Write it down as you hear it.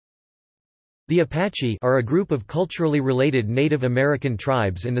The Apache are a group of culturally related Native American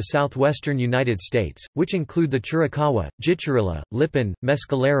tribes in the southwestern United States, which include the Chiricahua, Jicarilla, Lipan,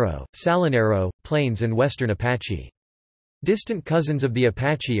 Mescalero, Salinero, Plains and Western Apache. Distant cousins of the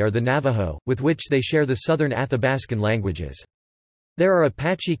Apache are the Navajo, with which they share the southern Athabascan languages. There are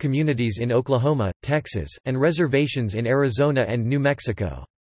Apache communities in Oklahoma, Texas, and reservations in Arizona and New Mexico.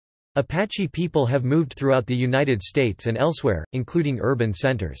 Apache people have moved throughout the United States and elsewhere, including urban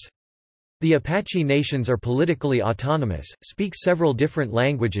centers. The Apache nations are politically autonomous, speak several different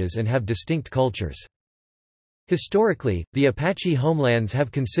languages and have distinct cultures. Historically, the Apache homelands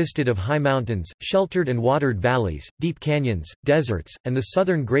have consisted of high mountains, sheltered and watered valleys, deep canyons, deserts, and the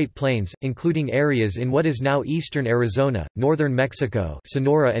southern Great Plains, including areas in what is now eastern Arizona, northern Mexico,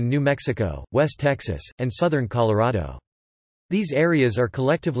 Sonora and New Mexico, West Texas, and southern Colorado. These areas are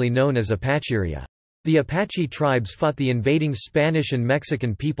collectively known as Apacheria. The Apache tribes fought the invading Spanish and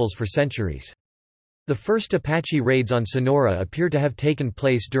Mexican peoples for centuries. The first Apache raids on Sonora appear to have taken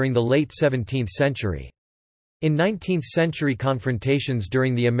place during the late 17th century. In 19th-century confrontations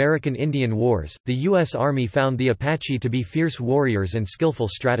during the American Indian Wars, the U.S. Army found the Apache to be fierce warriors and skillful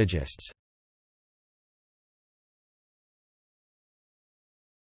strategists.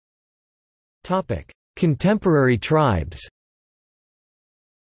 Contemporary tribes.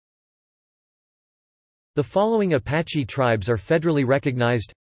 The following Apache tribes are federally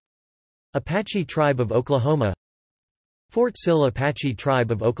recognized: Apache Tribe of Oklahoma, Fort Sill Apache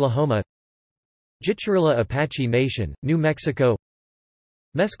Tribe of Oklahoma, Jicarilla Apache Nation, New Mexico,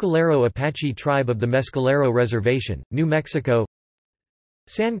 Mescalero Apache Tribe of the Mescalero Reservation, New Mexico,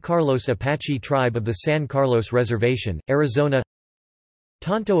 San Carlos Apache Tribe of the San Carlos Reservation, Arizona,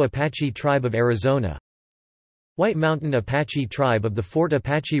 Tonto Apache Tribe of Arizona, White Mountain Apache Tribe of the Fort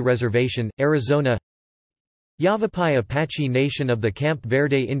Apache Reservation, Arizona, Yavapai Apache Nation of the Camp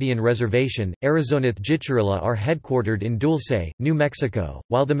Verde Indian Reservation, Arizona. Jicarilla are headquartered in Dulce, New Mexico,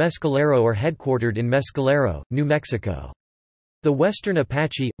 while the Mescalero are headquartered in Mescalero, New Mexico. The Western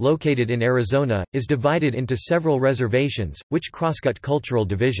Apache, located in Arizona, is divided into several reservations, which crosscut cultural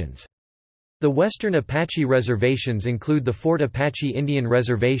divisions. The Western Apache reservations include the Fort Apache Indian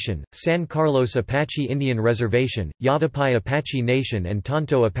Reservation, San Carlos Apache Indian Reservation, Yavapai Apache Nation and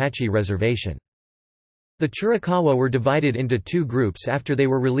Tonto Apache Reservation. The Chiricahua were divided into two groups after they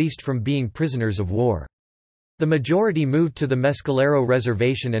were released from being prisoners of war. The majority moved to the Mescalero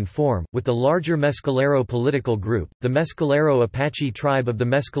Reservation and form, with the larger Mescalero political group, the Mescalero Apache Tribe of the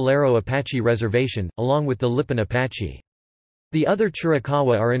Mescalero Apache Reservation, along with the Lipan Apache. The other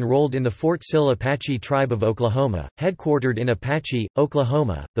Chiricahua are enrolled in the Fort Sill Apache Tribe of Oklahoma, headquartered in Apache,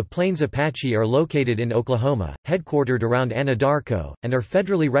 Oklahoma. The Plains Apache are located in Oklahoma, headquartered around Anadarko, and are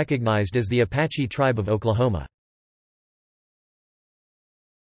federally recognized as the Apache Tribe of Oklahoma.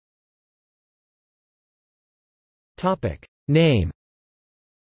 Name.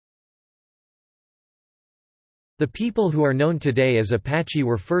 The people who are known today as Apache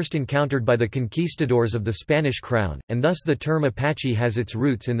were first encountered by the conquistadors of the Spanish crown, and thus the term Apache has its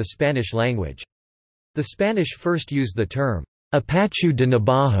roots in the Spanish language. The Spanish first used the term Apache de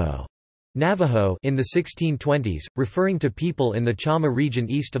Navajo in the 1620s, referring to people in the Chama region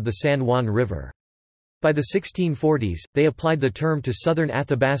east of the San Juan River. By the 1640s, they applied the term to southern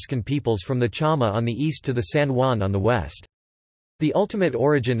Athabascan peoples from the Chama on the east to the San Juan on the west. The ultimate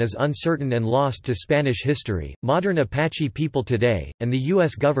origin is uncertain and lost to Spanish history. Modern Apache people today, and the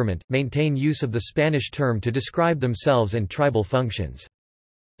U.S. government, maintain use of the Spanish term to describe themselves and tribal functions.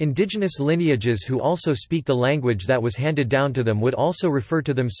 Indigenous lineages who also speak the language that was handed down to them would also refer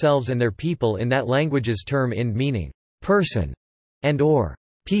to themselves and their people in that language's term ind meaning person and or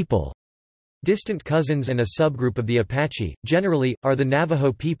people. Distant cousins and a subgroup of the Apache, generally, are the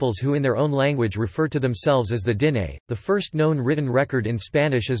Navajo peoples who in their own language refer to themselves as the Diné. The first known written record in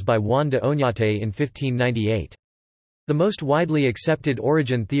Spanish is by Juan de Oñate in 1598. The most widely accepted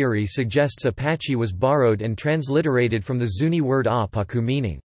origin theory suggests Apache was borrowed and transliterated from the Zuni word Pacu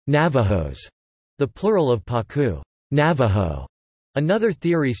meaning Navajos, the plural of Pacu, Navajo. Another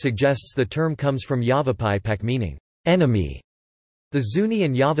theory suggests the term comes from Yavapai Pak meaning enemy. The Zuni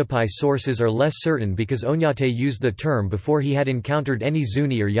and Yavapai sources are less certain because Oñate used the term before he had encountered any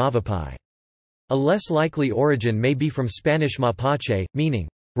Zuni or Yavapai. A less likely origin may be from Spanish mapache, meaning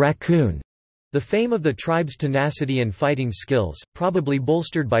raccoon. The fame of the tribe's tenacity and fighting skills, probably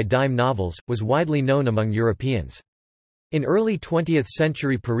bolstered by dime novels, was widely known among Europeans. In early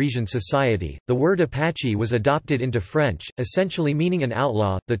 20th-century Parisian society, the word Apache was adopted into French, essentially meaning an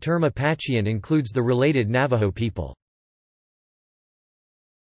outlaw. The term Apachean includes the related Navajo people.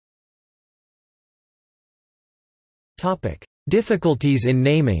 Difficulties in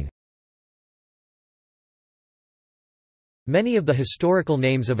naming. Many of the historical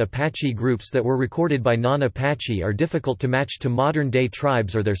names of Apache groups that were recorded by non-Apache are difficult to match to modern-day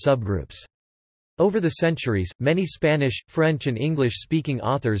tribes or their subgroups. Over the centuries, many Spanish, French and English-speaking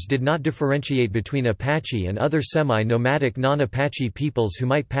authors did not differentiate between Apache and other semi-nomadic non-Apache peoples who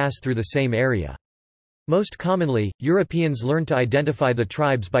might pass through the same area. Most commonly, Europeans learned to identify the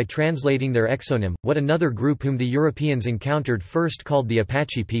tribes by translating their exonym, what another group whom the Europeans encountered first called the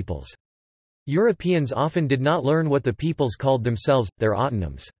Apache peoples. Europeans often did not learn what the peoples called themselves, their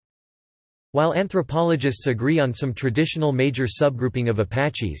autonyms. While anthropologists agree on some traditional major subgrouping of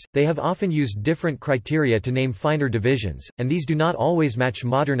Apaches, they have often used different criteria to name finer divisions, and these do not always match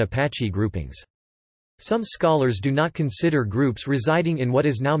modern Apache groupings. Some scholars do not consider groups residing in what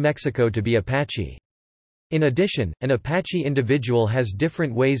is now Mexico to be Apache. In addition, an Apache individual has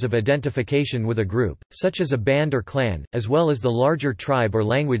different ways of identification with a group, such as a band or clan, as well as the larger tribe or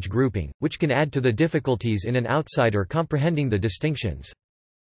language grouping, which can add to the difficulties in an outsider comprehending the distinctions.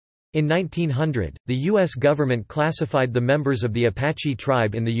 In 1900, the U.S. government classified the members of the Apache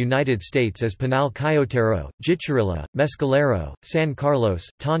tribe in the United States as Pinal Coyotero, Jicarilla, Mescalero, San Carlos,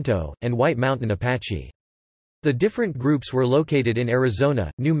 Tonto, and White Mountain Apache. The different groups were located in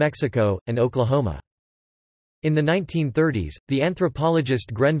Arizona, New Mexico, and Oklahoma. In the 1930s, the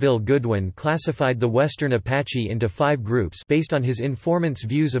anthropologist Grenville Goodwin classified the Western Apache into 5 groups based on his informant's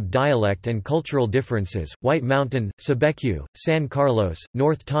views of dialect and cultural differences: White Mountain, Sebecu, San Carlos,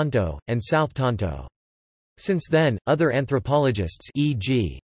 North Tonto, and South Tonto. Since then, other anthropologists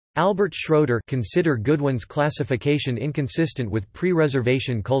e.g. Albert Schroeder consider Goodwin's classification inconsistent with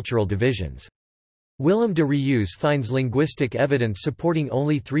pre-reservation cultural divisions. Willem de Reus finds linguistic evidence supporting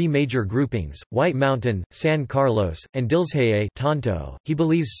only 3 major groupings: White Mountain, San Carlos, and Dilsheye Tonto. He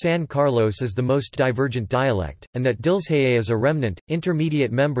believes San Carlos is the most divergent dialect, and that Dilsheye is a remnant,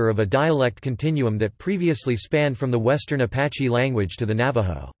 intermediate member of a dialect continuum that previously spanned from the Western Apache language to the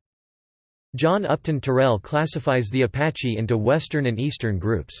Navajo. John Upton Terrell classifies the Apache into Western and Eastern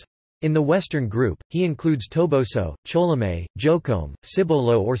groups. In the Western group, he includes Toboso, Cholame, Jocome,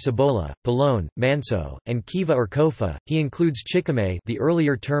 Cibolo or Cibola, Balone, Manso, and Kiva or Kofa. He includes Chicame, the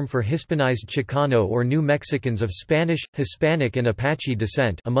earlier term for Hispanized Chicano or New Mexicans of Spanish, Hispanic and Apache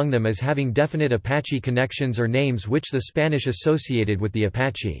descent, among them as having definite Apache connections or names which the Spanish associated with the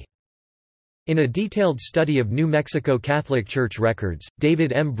Apache. In a detailed study of New Mexico Catholic Church records,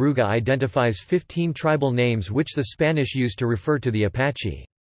 David M. Bruga identifies 15 tribal names which the Spanish used to refer to the Apache.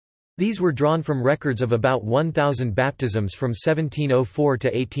 These were drawn from records of about 1,000 baptisms from 1704 to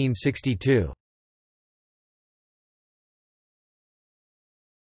 1862.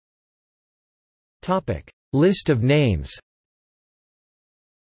 List of names.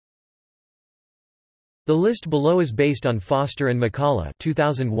 The list below is based on Foster and McCullough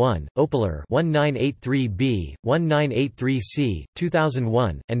 2001, Opeler 1983b, 1983c,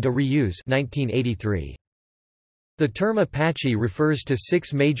 2001, and de Reus 1983. The term Apache refers to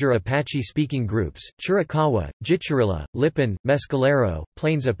 6 major Apache-speaking groups: Chiricahua, Jicarilla, Lipan, Mescalero,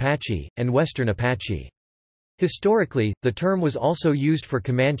 Plains Apache, and Western Apache. Historically, the term was also used for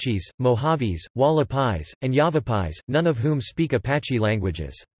Comanches, Mojaves, Hualapais, and Yavapais, none of whom speak Apache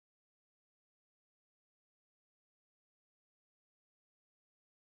languages.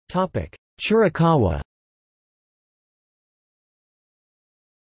 Chiricahua.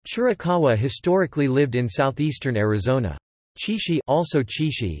 Chiricahua historically lived in southeastern Arizona. Chishi, also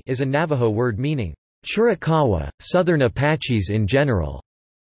Chishi, is a Navajo word meaning Chiricahua, southern Apaches in general.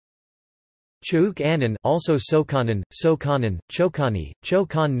 Chuk-anan, also Sokanan, Sokanan, Chokani,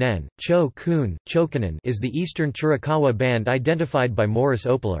 Chokan-nen, Cho-kun, Chokanan, is the eastern Chiricahua band identified by Morris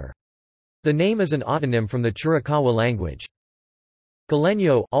Opeler. The name is an autonym from the Chiricahua language.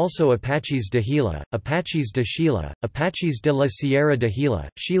 Galeño, also Apaches de Gila, Apaches de Sheila, Apaches de la Sierra de Gila,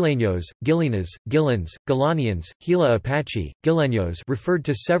 Chileños, Gilinas, Gilans, Gilanians, Gila Apache, Gileños referred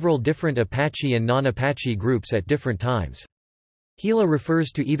to several different Apache and non-Apache groups at different times. Gila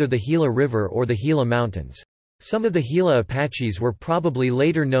refers to either the Gila River or the Gila Mountains. Some of the Gila Apaches were probably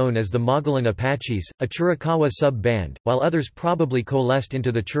later known as the Mogollon Apaches, a Chiricahua sub-band, while others probably coalesced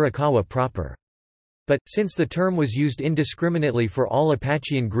into the Chiricahua proper. But, since the term was used indiscriminately for all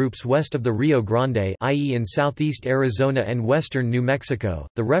Apachean groups west of the Rio Grande, i.e. in southeast Arizona and western New Mexico,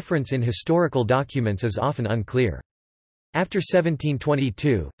 the reference in historical documents is often unclear. After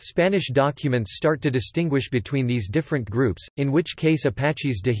 1722, Spanish documents start to distinguish between these different groups, in which case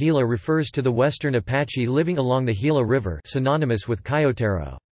Apaches de Gila refers to the western Apache living along the Gila River, synonymous with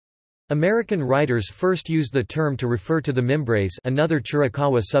Coyotero. American writers first used the term to refer to the Mimbres, another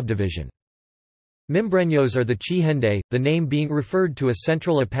Chiricahua subdivision. Mimbreños are the Chihende, the name being referred to a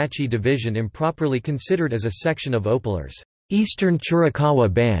Central Apache division improperly considered as a section of Opeler's Eastern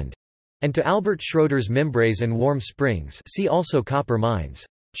Chiricahua Band, and to Albert Schroeder's Mimbres and Warm Springs, see also copper mines,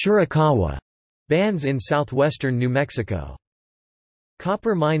 Chiricahua bands in southwestern New Mexico.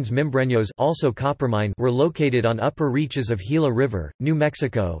 Copper mines Mimbreños, also Coppermine, were located on upper reaches of Gila River, New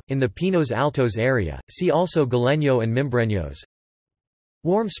Mexico, in the Pinos Altos area. See also Galeño and Mimbreños.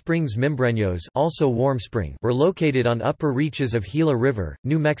 Warm Springs Mimbreños, also Warm Spring, were located on upper reaches of Gila River,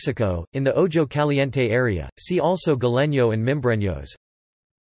 New Mexico, in the Ojo Caliente area. See also Galeño and Mimbreños.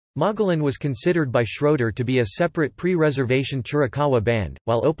 Mogollon was considered by Schroeder to be a separate pre-reservation Chiricahua band,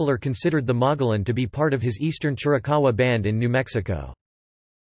 while Opeler considered the Mogollon to be part of his Eastern Chiricahua band in New Mexico.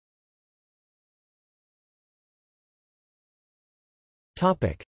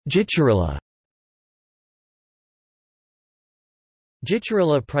 Jicarilla.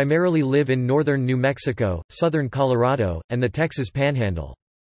 Jicarilla primarily live in northern New Mexico, southern Colorado, and the Texas Panhandle.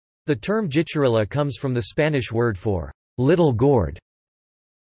 The term Jicarilla comes from the Spanish word for little gourd.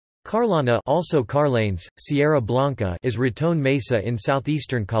 Carlana, also Carlanes, Sierra Blanca, is Raton Mesa in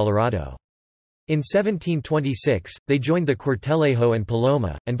southeastern Colorado. In 1726, they joined the Cuartelejo and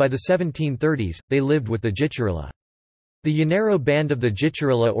Paloma, and by the 1730s, they lived with the Jicarilla. The Llanero band of the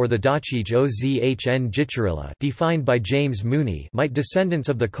Jicarilla or the Dachij Ozhn Jicarilla, defined by James Mooney, might descendants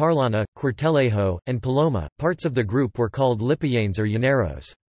of the Carlana, Cuartelejo, and Paloma. Parts of the group were called Lipayanes or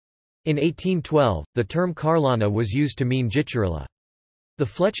Llaneros. In 1812, the term Carlana was used to mean Jicarilla. The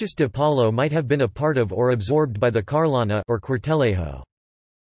Flechas de Palo might have been a part of or absorbed by the Carlana or Cuartelejo.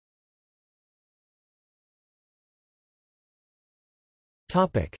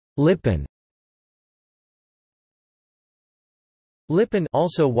 Lipan. Lipan,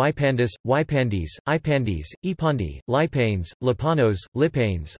 also Wipandis, Wipandis, Ipandis, Ipandi, Lipanes, Lipanos,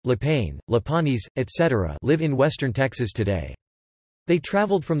 Lipanes, Lipane, Lipanis, etc. live in western Texas today. They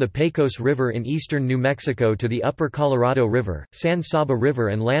traveled from the Pecos River in eastern New Mexico to the upper Colorado River, San Saba River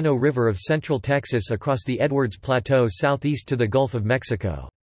and Llano River of central Texas across the Edwards Plateau southeast to the Gulf of Mexico.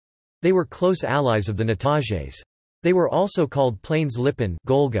 They were close allies of the Natajes. They were also called Plains Lipan,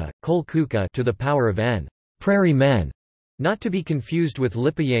 Golga, Colcuca to the power of n, prairie men, not to be confused with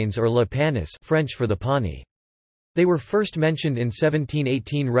Lipayanes or Lipanis, French for the Pawnee. They were first mentioned in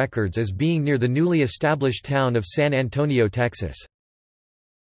 1718 records as being near the newly established town of San Antonio, Texas.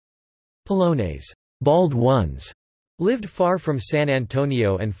 Polones, bald ones, lived far from San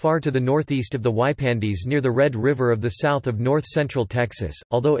Antonio and far to the northeast of the Wipandis near the Red River of the south of north-central Texas.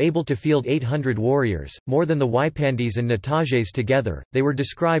 Although able to field 800 warriors, more than the Wipandis and Natajes together, they were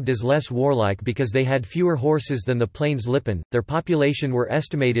described as less warlike because they had fewer horses than the Plains Lipan. Their population were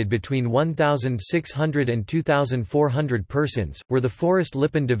estimated between 1,600 and 2,400 persons, were the Forest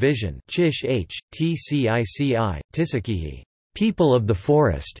Lipan Division Chish H, Tcici, Tisakihi, people of the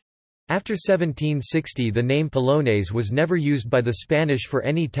forest. After 1760 the name Polones was never used by the Spanish for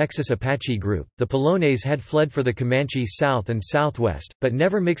any Texas Apache group. The Polones had fled for the Comanche south and southwest, but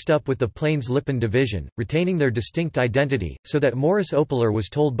never mixed up with the Plains Lipan Division, retaining their distinct identity, so that Morris Opeler was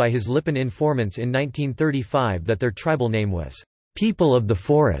told by his Lipan informants in 1935 that their tribal name was, "People of the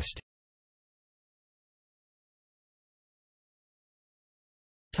Forest."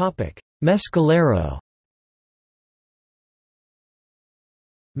 Mescalero.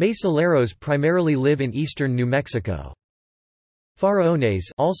 Mescaleros primarily live in eastern New Mexico. Faraones,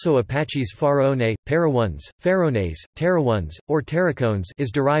 also Apaches Faraone, Paraones, Farones, Taraones, or Taracones, is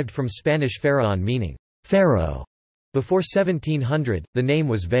derived from Spanish faraón meaning pharaoh. Before 1700, the name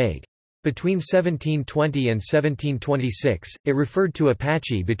was vague. Between 1720 and 1726, it referred to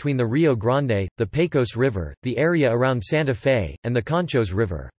Apache between the Rio Grande, the Pecos River, the area around Santa Fe, and the Conchos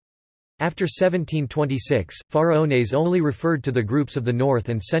River. After 1726, Faraones only referred to the groups of the north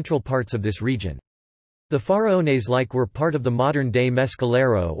and central parts of this region. The Faraones were part of the modern-day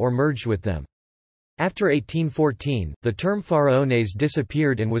Mescalero or merged with them. After 1814, the term Faraones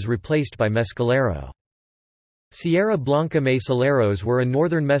disappeared and was replaced by Mescalero. Sierra Blanca Mescaleros were a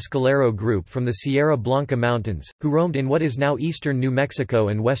northern Mescalero group from the Sierra Blanca Mountains, who roamed in what is now eastern New Mexico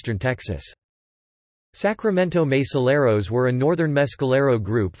and western Texas. Sacramento Mescaleros were a northern Mescalero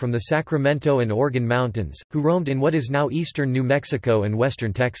group from the Sacramento and Oregon Mountains, who roamed in what is now eastern New Mexico and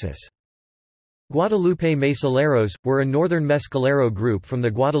western Texas. Guadalupe Mescaleros, were a northern Mescalero group from the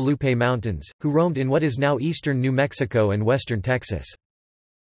Guadalupe Mountains, who roamed in what is now eastern New Mexico and western Texas.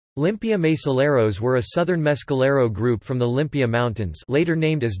 Limpia Mescaleros were a southern Mescalero group from the Limpia Mountains, later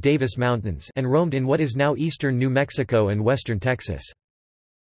named as Davis Mountains, and roamed in what is now eastern New Mexico and western Texas.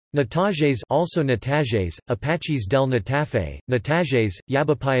 Natages, also Natages, Apaches del Natafe, Natages,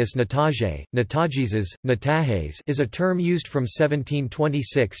 Yabapayas Nataje, Natajeses, Natajes is a term used from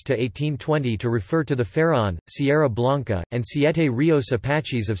 1726 to 1820 to refer to the Faraon, Sierra Blanca, and Siete Rios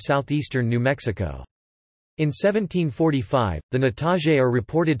Apaches of southeastern New Mexico. In 1745, the Nataje are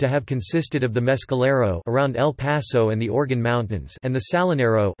reported to have consisted of the Mescalero around El Paso and the Organ Mountains and the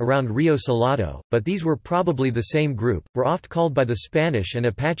Salinero around Rio Salado, but these were probably the same group, were oft called by the Spanish and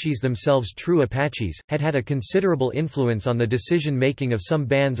Apaches themselves true Apaches, had a considerable influence on the decision-making of some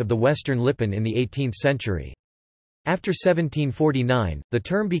bands of the western Lipan in the 18th century. After 1749, the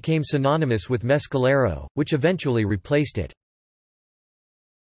term became synonymous with Mescalero, which eventually replaced it.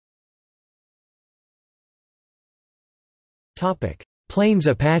 Plains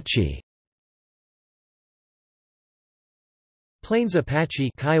Apache. Plains Apache,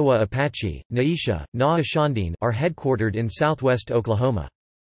 Kiowa Apache, Naisha, Na-Ashandine are headquartered in southwest Oklahoma.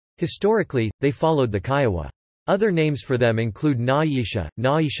 Historically, they followed the Kiowa. Other names for them include Na-Isha,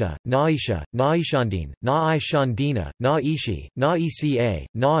 Na-Isha, Na-Isha, Na-Ishandine, Na-I-Shandina, Na-Ishi, Na-Eca,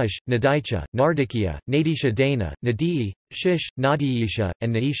 Na-Ish, Nadicha, Nardikia, Nadisha Dana, Nadii, Shish, Nadiisha,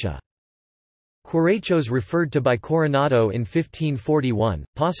 and Naisha. Querechos referred to by Coronado in 1541,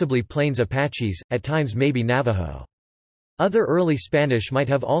 possibly Plains Apaches, at times maybe Navajo. Other early Spanish might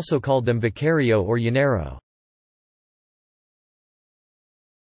have also called them Vicario or Llanero.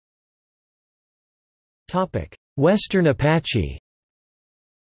 Western Apache.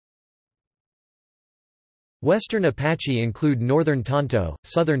 Western Apache include Northern Tonto,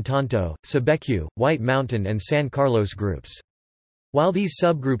 Southern Tonto, Sebecu, White Mountain and San Carlos groups. While these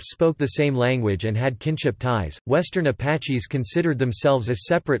subgroups spoke the same language and had kinship ties, Western Apaches considered themselves as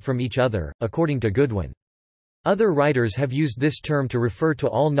separate from each other, according to Goodwin. Other writers have used this term to refer to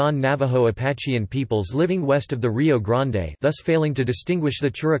all non-Navajo Apachean peoples living west of the Rio Grande, thus failing to distinguish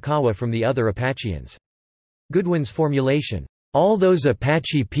the Chiricahua from the other Apacheans. Goodwin's formulation, "All those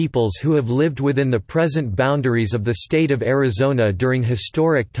Apache peoples who have lived within the present boundaries of the state of Arizona during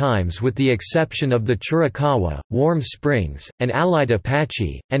historic times with the exception of the Chiricahua, Warm Springs, and allied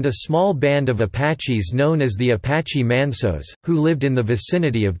Apache, and a small band of Apaches known as the Apache Mansos, who lived in the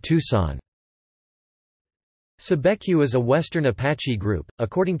vicinity of Tucson." Sebecu is a Western Apache group,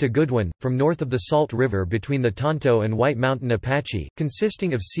 according to Goodwin, from north of the Salt River between the Tonto and White Mountain Apache,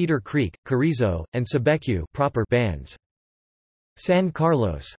 consisting of Cedar Creek, Carrizo, and Sebecu proper bands. San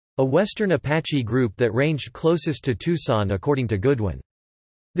Carlos. A Western Apache group that ranged closest to Tucson according to Goodwin.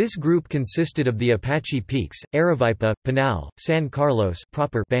 This group consisted of the Apache Peaks, Aravaipa, Pinal, San Carlos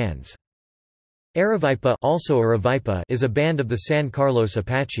proper bands. Aravaipa, also Aravaipa is a band of the San Carlos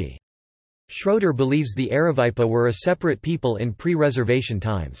Apache. Schroeder believes the Aravaipa were a separate people in pre-reservation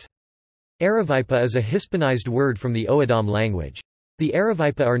times. Aravaipa is a Hispanized word from the Oadam language. The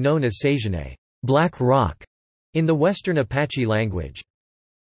Aravaipa are known as Sajane, Black Rock, in the Western Apache language.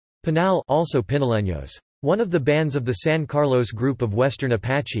 Pinal, also Pinaleños, one of the bands of the San Carlos group of Western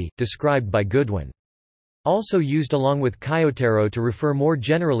Apache, described by Goodwin. Also used along with Coyotero to refer more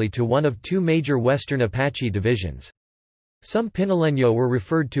generally to one of two major Western Apache divisions. Some Pinaleño were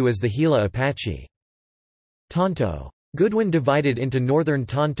referred to as the Gila Apache. Tonto. Goodwin divided into Northern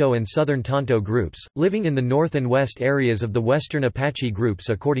Tonto and Southern Tonto groups, living in the north and west areas of the Western Apache groups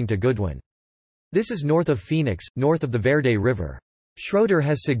according to Goodwin. This is north of Phoenix, north of the Verde River. Schroeder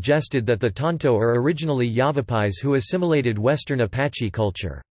has suggested that the Tonto are originally Yavapais who assimilated Western Apache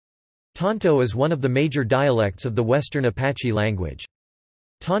culture. Tonto is one of the major dialects of the Western Apache language.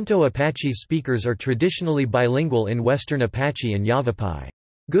 Tonto Apache speakers are traditionally bilingual in Western Apache and Yavapai.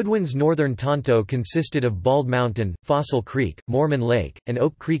 Goodwin's Northern Tonto consisted of Bald Mountain, Fossil Creek, Mormon Lake, and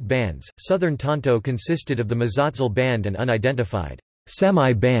Oak Creek bands. Southern Tonto consisted of the Mazatzal Band and unidentified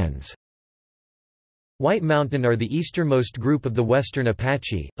semi-bands. White Mountain are the easternmost group of the Western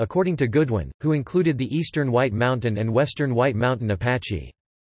Apache, according to Goodwin, who included the Eastern White Mountain and Western White Mountain Apache.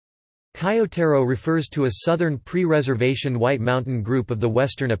 Coyotero refers to a southern pre-reservation White Mountain group of the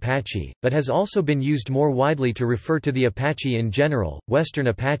Western Apache, but has also been used more widely to refer to the Apache in general, Western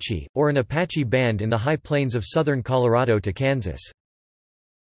Apache, or an Apache band in the high plains of southern Colorado to Kansas.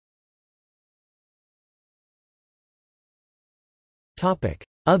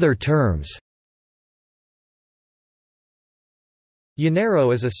 Other terms.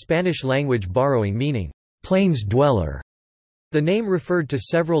 Llanero is a Spanish-language borrowing meaning, plains dweller. The name referred to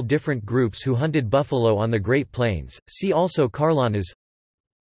several different groups who hunted buffalo on the Great Plains. See also Carlanas.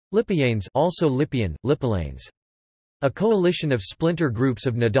 Lipayanes, also Lipian, Lipalanes. A coalition of splinter groups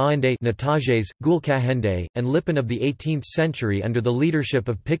of Nadaende, Natajes, Gulcahende, and Lipan of the 18th century under the leadership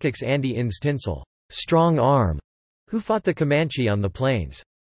of Picix Andy Ins Tinsel, strong arm, who fought the Comanche on the plains.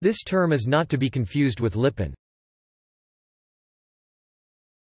 This term is not to be confused with Lipan.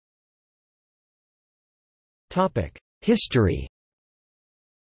 History.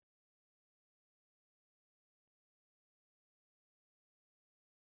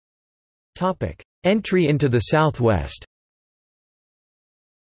 Entry into the Southwest.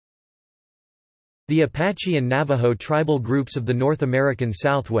 The Apache and Navajo tribal groups of the North American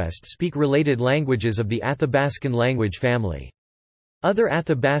Southwest speak related languages of the Athabascan language family. Other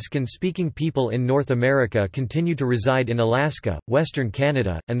Athabascan-speaking people in North America continue to reside in Alaska, western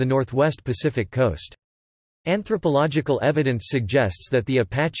Canada, and the northwest Pacific coast. Anthropological evidence suggests that the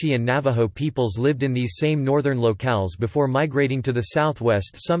Apache and Navajo peoples lived in these same northern locales before migrating to the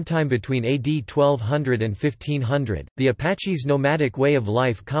southwest sometime between AD 1200 and 1500. The Apaches' nomadic way of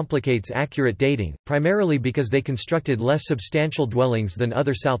life complicates accurate dating, primarily because they constructed less substantial dwellings than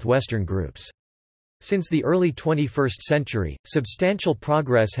other southwestern groups. Since the early 21st century, substantial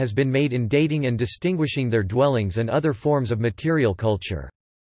progress has been made in dating and distinguishing their dwellings and other forms of material culture.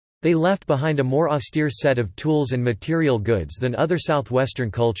 They left behind a more austere set of tools and material goods than other southwestern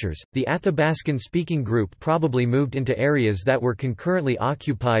cultures. The Athabascan-speaking group probably moved into areas that were concurrently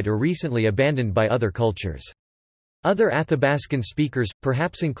occupied or recently abandoned by other cultures. Other Athabascan speakers,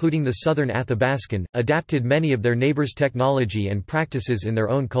 perhaps including the Southern Athabascan, adapted many of their neighbors' technology and practices in their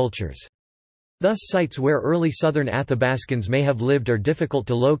own cultures. Thus sites where early Southern Athabascans may have lived are difficult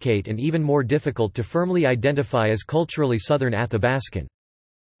to locate and even more difficult to firmly identify as culturally Southern Athabascan.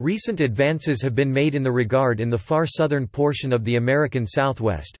 Recent advances have been made in the regard in the far southern portion of the American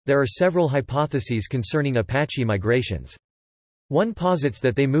Southwest. There are several hypotheses concerning Apache migrations. One posits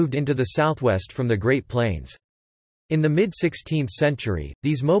that they moved into the Southwest from the Great Plains. In the mid-16th century,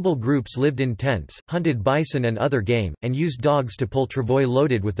 these mobile groups lived in tents, hunted bison and other game, and used dogs to pull travois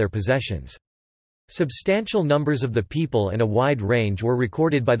loaded with their possessions. Substantial numbers of the people and a wide range were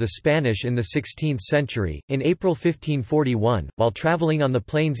recorded by the Spanish in the 16th century. In April 1541, while traveling on the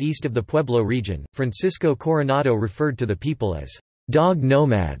plains east of the Pueblo region, Francisco Coronado referred to the people as dog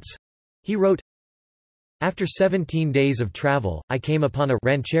nomads. He wrote, "After 17 days of travel, I came upon a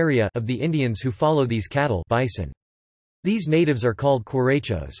rancheria of the Indians who follow these cattle bison. These natives are called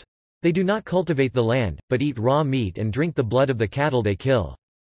cuarachos. They do not cultivate the land, but eat raw meat and drink the blood of the cattle they kill.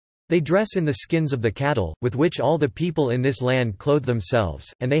 They dress in the skins of the cattle, with which all the people in this land clothe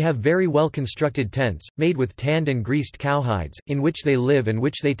themselves, and they have very well constructed tents, made with tanned and greased cowhides, in which they live and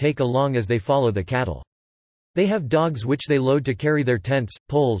which they take along as they follow the cattle. They have dogs which they load to carry their tents,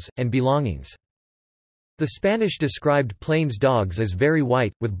 poles, and belongings." The Spanish described plains dogs as very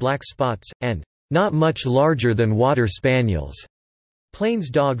white, with black spots, and "not much larger than water spaniels." Plains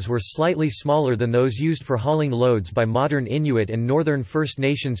dogs were slightly smaller than those used for hauling loads by modern Inuit and Northern First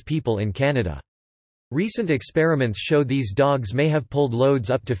Nations people in Canada. Recent experiments show these dogs may have pulled loads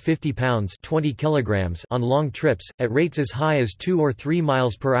up to 50 pounds 20 kilograms on long trips, at rates as high as 2 or 3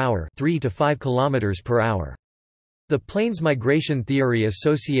 miles per hour 3 to 5 kilometers per hour. The Plains migration theory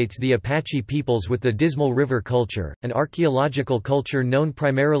associates the Apache peoples with the Dismal River culture, an archaeological culture known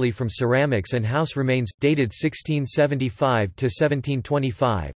primarily from ceramics and house remains, dated 1675 to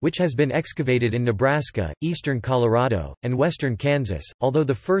 1725, which has been excavated in Nebraska, eastern Colorado, and western Kansas. Although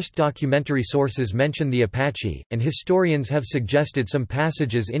the first documentary sources mention the Apache, and historians have suggested some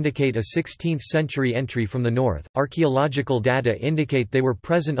passages indicate a 16th century entry from the north, archaeological data indicate they were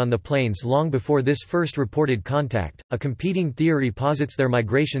present on the plains long before this first reported contact. A competing theory posits their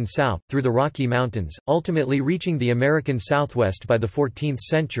migration south, through the Rocky Mountains, ultimately reaching the American Southwest by the 14th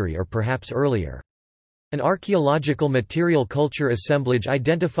century or perhaps earlier. An archaeological material culture assemblage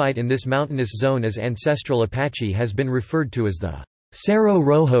identified in this mountainous zone as ancestral Apache has been referred to as the Cerro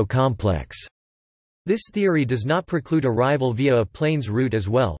Rojo complex. This theory does not preclude arrival via a plains route as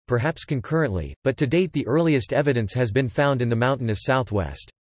well, perhaps concurrently, but to date the earliest evidence has been found in the mountainous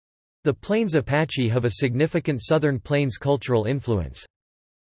southwest. The Plains Apache have a significant Southern Plains cultural influence.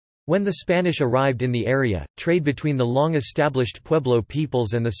 When the Spanish arrived in the area, trade between the long-established Pueblo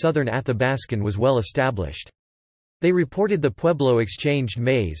peoples and the Southern Athabascan was well established. They reported the Pueblo exchanged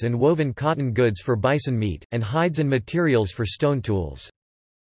maize and woven cotton goods for bison meat, and hides and materials for stone tools.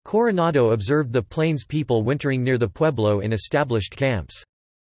 Coronado observed the Plains people wintering near the Pueblo in established camps.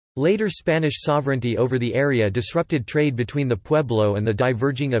 Later Spanish sovereignty over the area disrupted trade between the Pueblo and the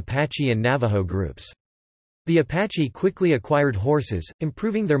diverging Apache and Navajo groups. The Apache quickly acquired horses,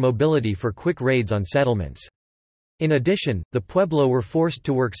 improving their mobility for quick raids on settlements. In addition, the Pueblo were forced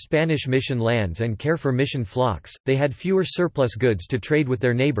to work Spanish mission lands and care for mission flocks. They had fewer surplus goods to trade with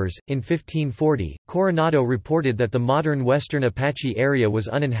their neighbors. In 1540, Coronado reported that the modern Western Apache area was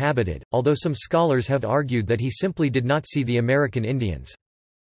uninhabited, although some scholars have argued that he simply did not see the American Indians.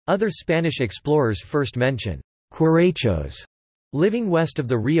 Other Spanish explorers first mention Quirechos living west of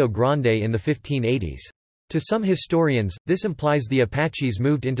the Rio Grande in the 1580s. To some historians, this implies the Apaches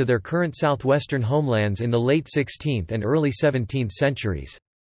moved into their current southwestern homelands in the late 16th and early 17th centuries.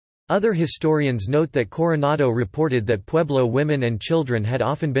 Other historians note that Coronado reported that Pueblo women and children had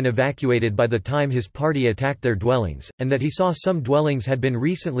often been evacuated by the time his party attacked their dwellings, and that he saw some dwellings had been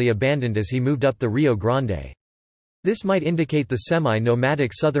recently abandoned as he moved up the Rio Grande. This might indicate the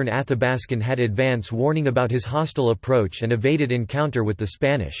semi-nomadic southern Athabascan had advance warning about his hostile approach and evaded encounter with the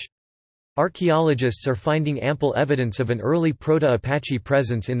Spanish. Archaeologists are finding ample evidence of an early Proto-Apache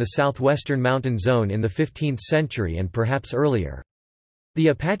presence in the southwestern mountain zone in the 15th century and perhaps earlier. The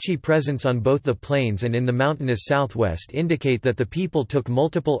Apache presence on both the plains and in the mountainous southwest indicate that the people took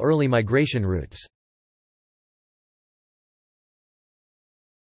multiple early migration routes.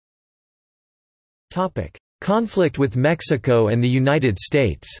 Conflict with Mexico and the United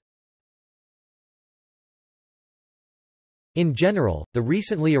States. In general, the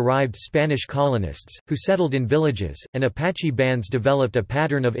recently arrived Spanish colonists, who settled in villages, and Apache bands developed a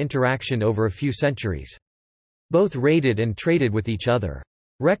pattern of interaction over a few centuries. Both raided and traded with each other.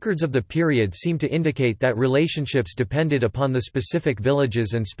 Records of the period seem to indicate that relationships depended upon the specific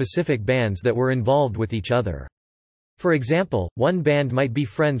villages and specific bands that were involved with each other. For example, one band might be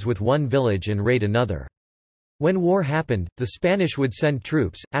friends with one village and raid another. When war happened, the Spanish would send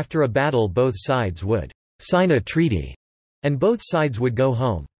troops. After a battle, both sides would sign a treaty, and both sides would go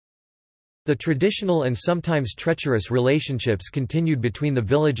home. The traditional and sometimes treacherous relationships continued between the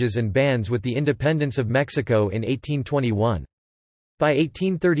villages and bands with the independence of Mexico in 1821. By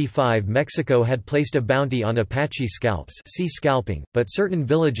 1835 Mexico had placed a bounty on Apache scalps, see scalping, but certain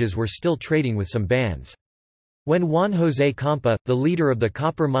villages were still trading with some bands. When Juan José Campa, the leader of the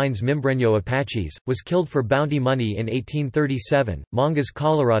copper mines Mimbreño Apaches, was killed for bounty money in 1837, Mangas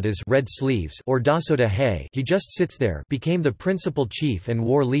Coloradas Red Sleeves or Daso de Hay, he just sits there, became the principal chief and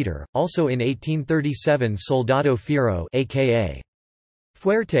war leader. Also in 1837 Soldado Fierro aka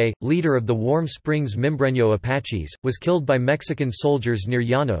Fuerte, leader of the Warm Springs Mimbreño Apaches, was killed by Mexican soldiers near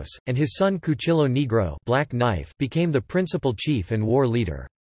Llanos, and his son Cuchillo Negro Black Knife became the principal chief and war leader.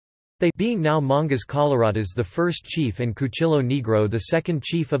 They, being now Mangas Coloradas the first chief and Cuchillo Negro the second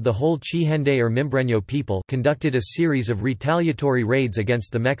chief of the whole Chihende or Mimbreño people, conducted a series of retaliatory raids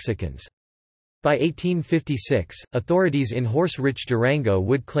against the Mexicans. By 1856, authorities in horse-rich Durango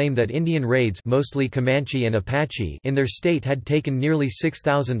would claim that Indian raids, mostly Comanche and Apache, in their state had taken nearly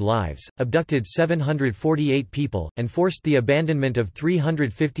 6,000 lives, abducted 748 people, and forced the abandonment of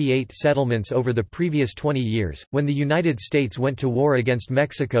 358 settlements over the previous 20 years. When the United States went to war against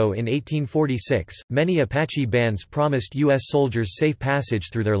Mexico in 1846, many Apache bands promised U.S. soldiers safe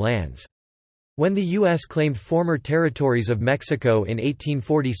passage through their lands. When the U.S. claimed former territories of Mexico in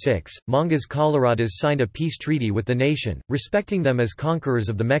 1846, Mangas Coloradas signed a peace treaty with the nation, respecting them as conquerors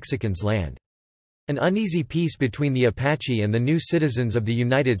of the Mexicans' land. An uneasy peace between the Apache and the new citizens of the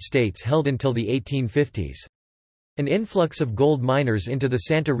United States held until the 1850s. An influx of gold miners into the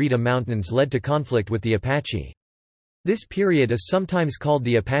Santa Rita Mountains led to conflict with the Apache. This period is sometimes called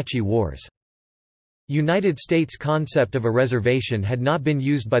the Apache Wars. United States concept of a reservation had not been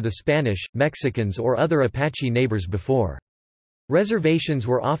used by the Spanish, Mexicans or other Apache neighbors before. Reservations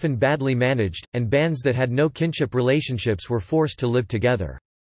were often badly managed, and bands that had no kinship relationships were forced to live together.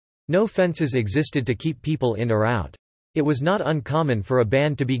 No fences existed to keep people in or out. It was not uncommon for a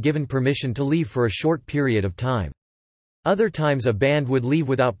band to be given permission to leave for a short period of time. Other times a band would leave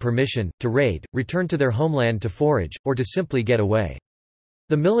without permission, to raid, return to their homeland to forage, or to simply get away.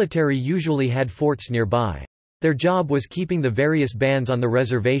 The military usually had forts nearby. Their job was keeping the various bands on the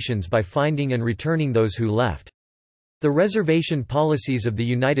reservations by finding and returning those who left. The reservation policies of the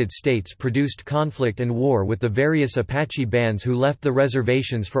United States produced conflict and war with the various Apache bands who left the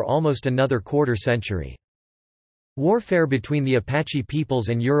reservations for almost another quarter century. Warfare between the Apache peoples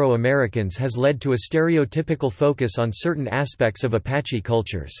and Euro-Americans has led to a stereotypical focus on certain aspects of Apache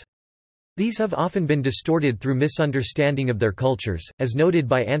cultures. These have often been distorted through misunderstanding of their cultures, as noted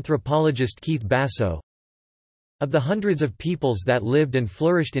by anthropologist Keith Basso. Of the hundreds of peoples that lived and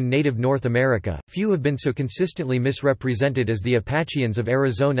flourished in native North America, few have been so consistently misrepresented as the Apacheans of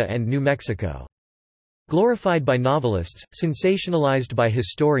Arizona and New Mexico. Glorified by novelists, sensationalized by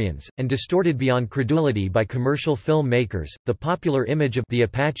historians, and distorted beyond credulity by commercial film makers, the popular image of the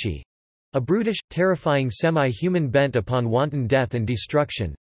Apache—a brutish, terrifying semi-human bent upon wanton death and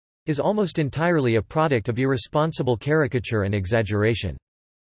destruction, is almost entirely a product of irresponsible caricature and exaggeration.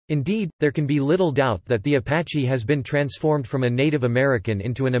 Indeed, there can be little doubt that the Apache has been transformed from a Native American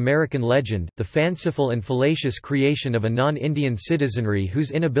into an American legend, the fanciful and fallacious creation of a non-Indian citizenry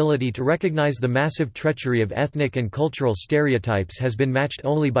whose inability to recognize the massive treachery of ethnic and cultural stereotypes has been matched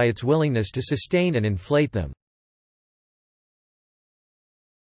only by its willingness to sustain and inflate them.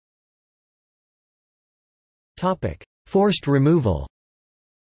 Forced removal.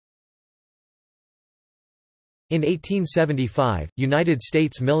 In 1875, United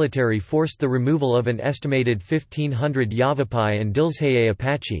States military forced the removal of an estimated 1,500 Yavapai and Dilsheya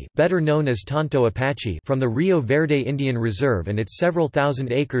Apache, better known as Tonto Apache, from the Rio Verde Indian Reserve and its several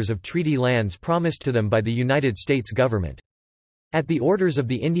thousand acres of treaty lands promised to them by the United States government. At the orders of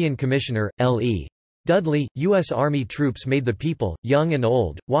the Indian Commissioner, L.E. Dudley, U.S. Army troops made the people, young and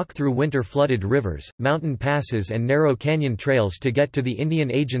old, walk through winter-flooded rivers, mountain passes and narrow canyon trails to get to the Indian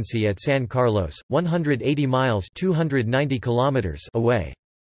Agency at San Carlos, 180 miles (290 kilometers) away.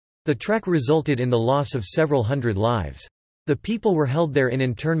 The trek resulted in the loss of several hundred lives. The people were held there in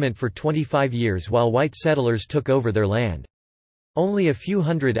internment for 25 years while white settlers took over their land. Only a few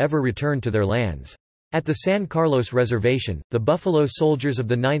hundred ever returned to their lands. At the San Carlos Reservation, the Buffalo Soldiers of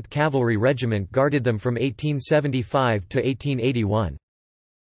the 9th Cavalry Regiment guarded them from 1875 to 1881.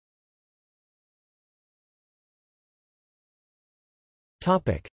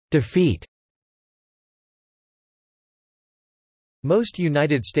 Defeat. Most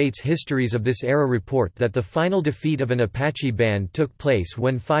United States histories of this era report that the final defeat of an Apache band took place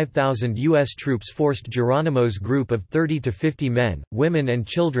when 5,000 U.S. troops forced Geronimo's group of 30 to 50 men, women and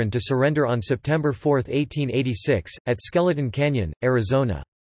children to surrender on September 4, 1886, at Skeleton Canyon, Arizona.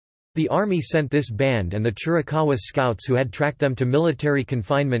 The Army sent this band and the Chiricahua scouts who had tracked them to military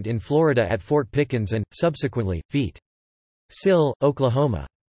confinement in Florida at Fort Pickens and, subsequently, Fort Sill, Oklahoma.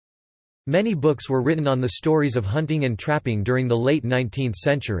 Many books were written on the stories of hunting and trapping during the late 19th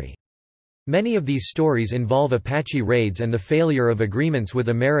century. Many of these stories involve Apache raids and the failure of agreements with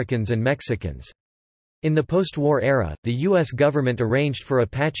Americans and Mexicans. In the post-war era, the U.S. government arranged for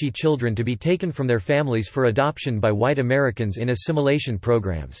Apache children to be taken from their families for adoption by white Americans in assimilation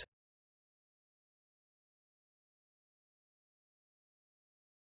programs.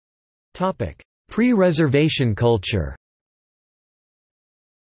 Pre-reservation culture.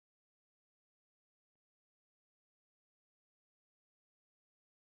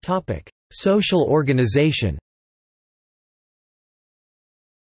 Social organization.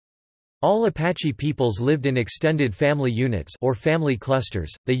 All Apache peoples lived in extended family units or family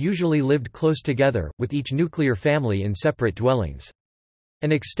clusters. They usually lived close together, with each nuclear family in separate dwellings.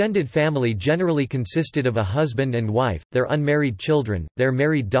 An extended family generally consisted of a husband and wife, their unmarried children, their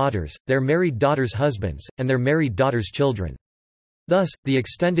married daughters' husbands, and their married daughters' children. Thus, the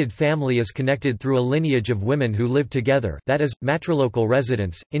extended family is connected through a lineage of women who live together, that is, matrilocal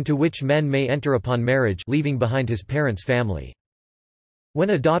residence, into which men may enter upon marriage, leaving behind his parents' family.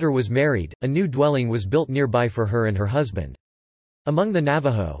 When a daughter was married, a new dwelling was built nearby for her and her husband. Among the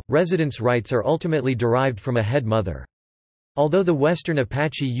Navajo, residence rights are ultimately derived from a head mother. Although the Western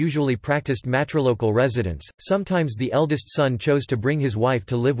Apache usually practiced matrilocal residence, sometimes the eldest son chose to bring his wife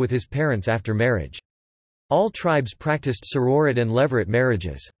to live with his parents after marriage. All tribes practiced sororate and levirate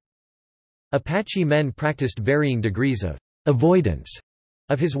marriages. Apache men practiced varying degrees of avoidance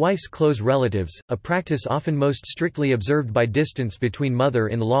of his wife's close relatives, a practice often most strictly observed by distance between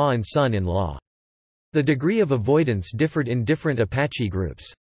mother-in-law and son-in-law. The degree of avoidance differed in different Apache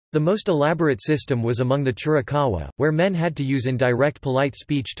groups. The most elaborate system was among the Chiricahua, where men had to use indirect polite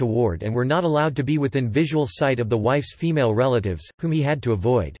speech to ward and were not allowed to be within visual sight of the wife's female relatives, whom he had to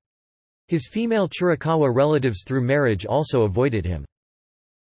avoid. His female Chiricahua relatives through marriage also avoided him.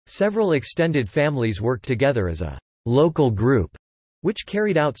 Several extended families worked together as a local group, which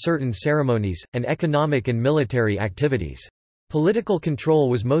carried out certain ceremonies, and economic and military activities. Political control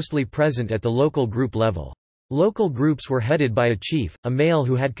was mostly present at the local group level. Local groups were headed by a chief, a male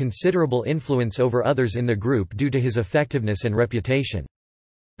who had considerable influence over others in the group due to his effectiveness and reputation.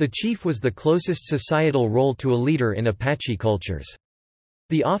 The chief was the closest societal role to a leader in Apache cultures.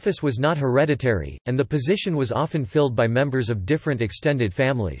 The office was not hereditary, and the position was often filled by members of different extended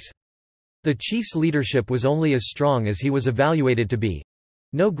families. The chief's leadership was only as strong as he was evaluated to be.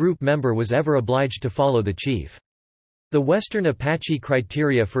 No group member was ever obliged to follow the chief. The Western Apache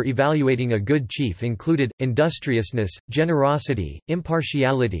criteria for evaluating a good chief included, industriousness, generosity,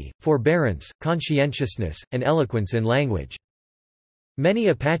 impartiality, forbearance, conscientiousness, and eloquence in language. Many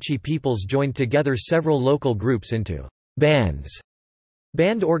Apache peoples joined together several local groups into bands.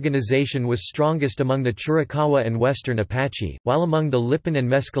 Band organization was strongest among the Chiricahua and Western Apache, while among the Lipan and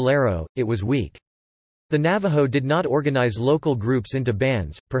Mescalero, it was weak. The Navajo did not organize local groups into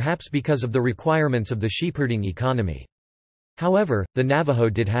bands, perhaps because of the requirements of the sheepherding economy. However, the Navajo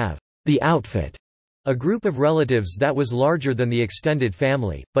did have the outfit, a group of relatives that was larger than the extended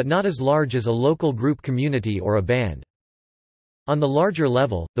family, but not as large as a local group community or a band. On the larger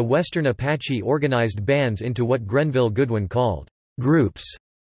level, the Western Apache organized bands into what Grenville Goodwin called groups.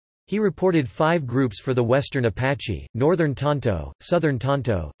 He reported 5 groups for the Western Apache: Northern Tonto, Southern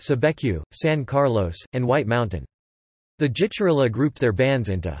Tonto, Sebecu, San Carlos, and White Mountain. The Jicarilla grouped their bands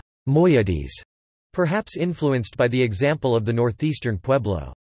into moieties, perhaps influenced by the example of the northeastern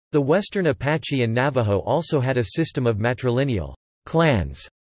Pueblo. The Western Apache and Navajo also had a system of matrilineal clans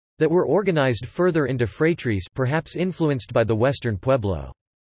that were organized further into phratries, perhaps influenced by the Western Pueblo.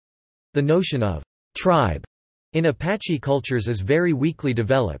 The notion of tribe in Apache cultures is very weakly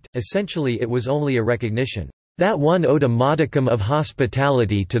developed. Essentially, it was only a recognition that one owed a modicum of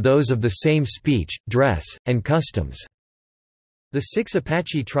hospitality to those of the same speech, dress, and customs. The 6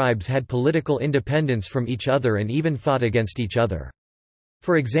 Apache tribes had political independence from each other and even fought against each other.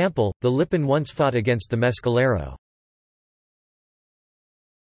 For example, the Lipan once fought against the Mescalero.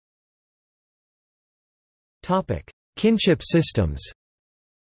 Kinship systems.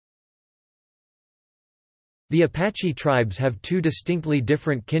 The Apache tribes have 2 distinctly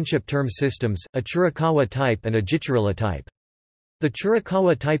different kinship term systems, a Chiricahua type and a Jicarilla type. The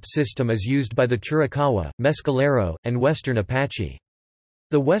Chiricahua type system is used by the Chiricahua, Mescalero, and Western Apache.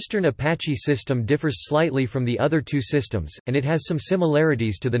 The Western Apache system differs slightly from the other 2 systems, and it has some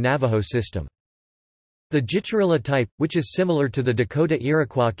similarities to the Navajo system. The Jicarilla type, which is similar to the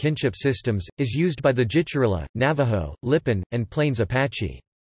Dakota-Iroquois kinship systems, is used by the Jicarilla, Navajo, Lipan, and Plains Apache.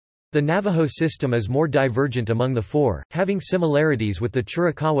 The Navajo system is more divergent among the 4, having similarities with the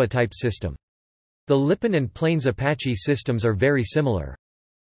Chiricahua type system. The Lipan and Plains Apache systems are very similar.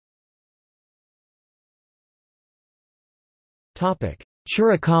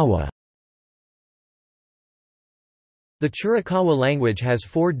 Chiricahua. The Chiricahua language has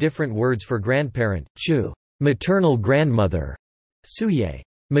 4 different words for grandparent: chu, maternal grandmother; suye,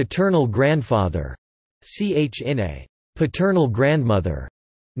 maternal grandfather; chine, paternal grandmother;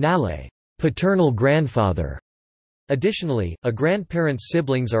 nale, paternal grandfather. Additionally, a grandparent's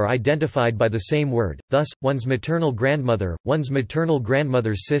siblings are identified by the same word, thus, one's maternal grandmother, one's maternal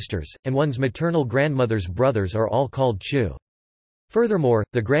grandmother's sisters, and one's maternal grandmother's brothers are all called chu. Furthermore,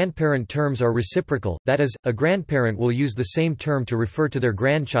 the grandparent terms are reciprocal, that is, a grandparent will use the same term to refer to their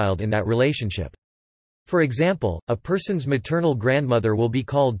grandchild in that relationship. For example, a person's maternal grandmother will be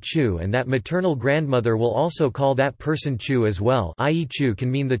called chu and that maternal grandmother will also call that person chu as well, i.e. chu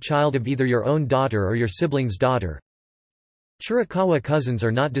can mean the child of either your own daughter or your sibling's daughter. Chiricahua cousins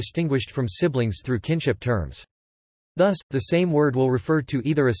are not distinguished from siblings through kinship terms. Thus, the same word will refer to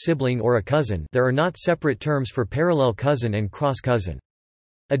either a sibling or a cousin. There are not separate terms for parallel cousin and cross-cousin.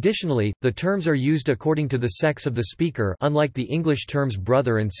 Additionally, the terms are used according to the sex of the speaker, unlike the English terms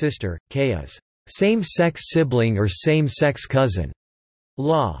brother and sister. K is same-sex sibling or same-sex cousin.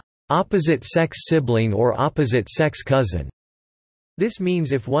 La, opposite-sex sibling or opposite-sex cousin. This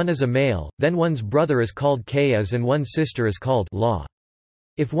means if one is a male, then one's brother is called Kayas and one's sister is called La.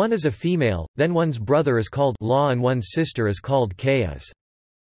 If one is a female, then one's brother is called La and one's sister is called Kayas.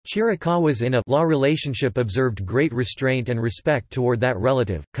 Chiricahuas in a La relationship observed great restraint and respect toward that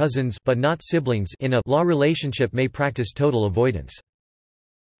relative. Cousins but not siblings in a La relationship may practice total avoidance.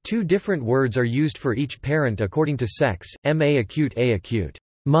 2 different words are used for each parent according to sex: ma acute a acute,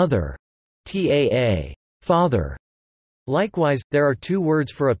 mother; taa, father. Likewise, there are 2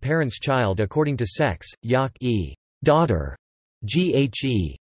 words for a parent's child according to sex: yak e, daughter;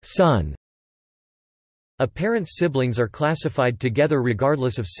 ghe, son. A parent's siblings are classified together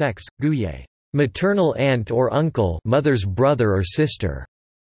regardless of sex: guye, maternal aunt or uncle, mother's brother or sister;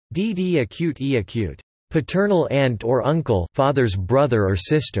 dd acute e acute, paternal aunt or uncle, father's brother or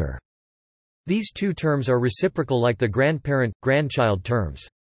sister. These 2 terms are reciprocal like the grandparent-grandchild terms.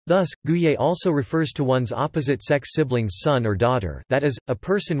 Thus, guye also refers to one's opposite-sex sibling's son or daughter, that is, a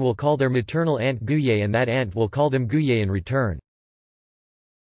person will call their maternal aunt guye and that aunt will call them guye in return.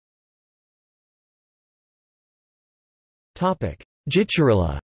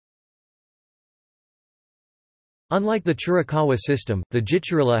 Jicarilla. Unlike the Chiricahua system, the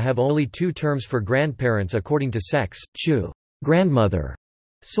Jicarilla have only 2 terms for grandparents according to sex: chu, grandmother;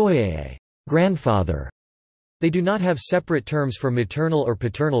 soye, grandfather. They do not have separate terms for maternal or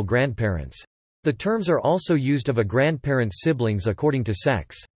paternal grandparents. The terms are also used of a grandparent's siblings according to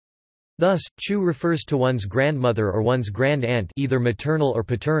sex. Thus, chu refers to one's grandmother or one's grand-aunt, either maternal or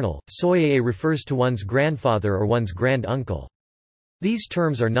paternal; soye refers to one's grandfather or one's grand-uncle. These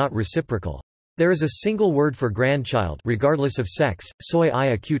terms are not reciprocal. There is a single word for grandchild regardless of sex, soy I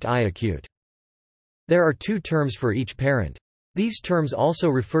acute I acute. There are two terms for each parent. These terms also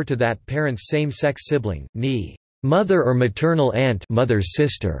refer to that parent's same-sex sibling, ni, mother or maternal aunt, mother's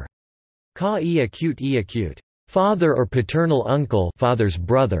sister, ka e acute, father or paternal uncle, father's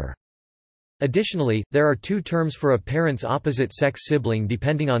brother. Additionally, there are two terms for a parent's opposite-sex sibling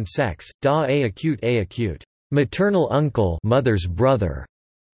depending on sex, da a acute, maternal uncle, mother's brother,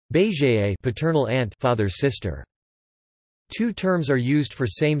 beige paternal aunt, father's sister. Two terms are used for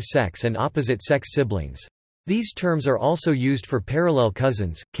same-sex and opposite-sex siblings. These terms are also used for parallel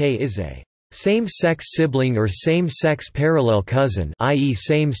cousins. K is a same-sex sibling or same-sex parallel cousin, i.e.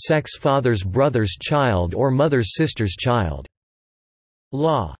 same-sex father's brother's child or mother's sister's child.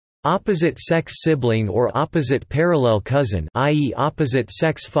 La opposite-sex sibling or opposite parallel cousin, i.e.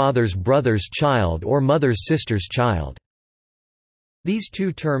 opposite-sex father's brother's child or mother's sister's child. These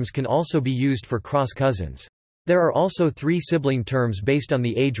two terms can also be used for cross-cousins. There are also three sibling terms based on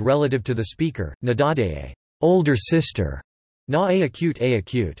the age relative to the speaker: nadade, older sister; na a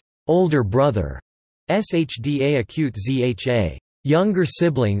acute, older brother; shda acute zha, younger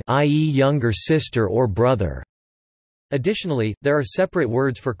sibling, i.e. younger sister or brother. Additionally, there are separate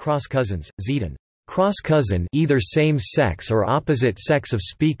words for cross-cousins: zetan, cross-cousin, either same-sex or opposite-sex of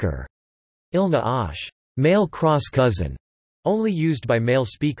speaker; ilna ash, male cross-cousin, only used by male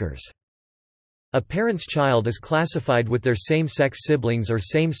speakers. A parent's child is classified with their same-sex siblings or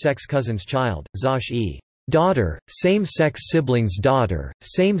same-sex cousin's child, zash e, daughter, same-sex sibling's daughter,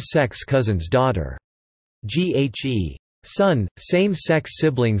 same-sex cousin's daughter; ghe, son, same-sex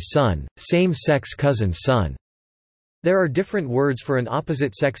sibling's son, same-sex cousin's son. There are different words for an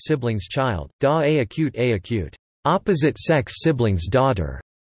opposite-sex sibling's child: da a acute, opposite-sex sibling's daughter;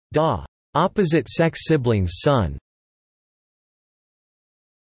 da, opposite-sex sibling's son.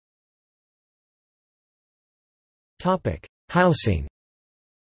 Housing.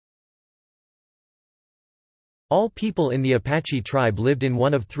 All people in the Apache tribe lived in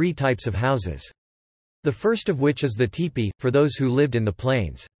one of three types of houses. The first of which is the teepee, for those who lived in the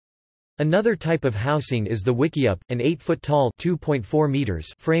plains. Another type of housing is the wickiup, an 8-foot-tall (2.4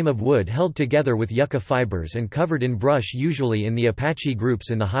 meters) frame of wood held together with yucca fibers and covered in brush, usually in the Apache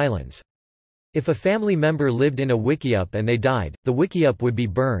groups in the highlands. If a family member lived in a wickiup and they died, the wickiup would be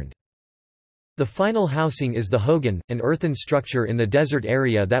burned. The final housing is the hogan, an earthen structure in the desert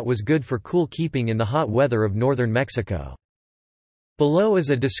area that was good for cool keeping in the hot weather of northern Mexico. Below is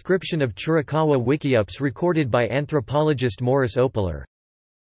a description of Chiricahua wickiups recorded by anthropologist Morris Opeler.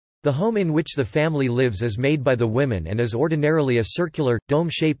 The home in which the family lives is made by the women and is ordinarily a circular,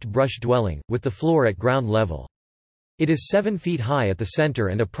 dome-shaped brush dwelling, with the floor at ground level. It is 7 feet high at the center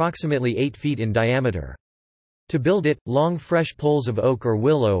and approximately 8 feet in diameter. To build it, long fresh poles of oak or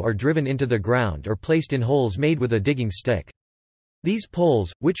willow are driven into the ground or placed in holes made with a digging stick. These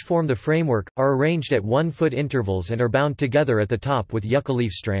poles, which form the framework, are arranged at 1-foot intervals and are bound together at the top with yucca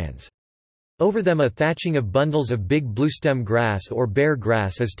leaf strands. Over them a thatching of bundles of big bluestem grass or bear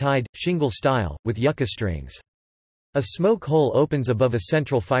grass is tied, shingle style, with yucca strings. A smoke hole opens above a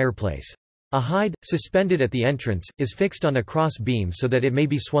central fireplace. A hide, suspended at the entrance, is fixed on a cross beam so that it may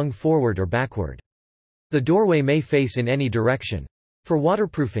be swung forward or backward. The doorway may face in any direction. For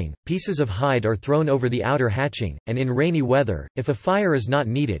waterproofing, pieces of hide are thrown over the outer hatching, and in rainy weather, if a fire is not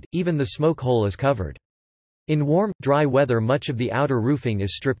needed, even the smoke hole is covered. In warm, dry weather much of the outer roofing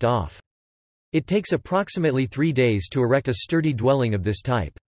is stripped off. It takes approximately 3 days to erect a sturdy dwelling of this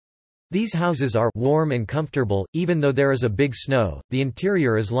type. These houses are warm and comfortable, even though there is a big snow. The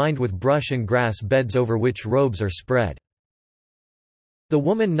interior is lined with brush and grass beds over which robes are spread. The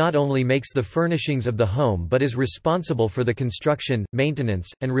woman not only makes the furnishings of the home but is responsible for the construction, maintenance,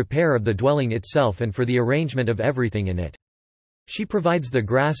 and repair of the dwelling itself and for the arrangement of everything in it. She provides the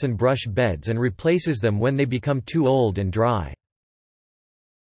grass and brush beds and replaces them when they become too old and dry.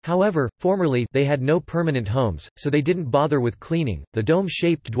 However, formerly they had no permanent homes, so they didn't bother with cleaning. The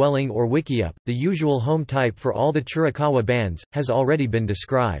dome-shaped dwelling or wickiup, the usual home type for all the Chiricahua bands, has already been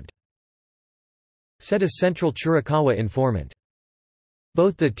described. Said a central Chiricahua informant.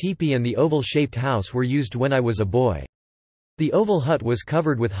 Both the teepee and the oval-shaped house were used when I was a boy. The oval hut was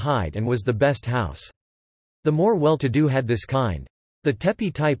covered with hide and was the best house. The more well-to-do had this kind. The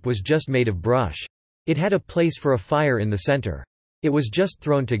teepee type was just made of brush. It had a place for a fire in the center. It was just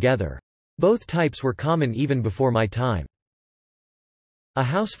thrown together. Both types were common even before my time. A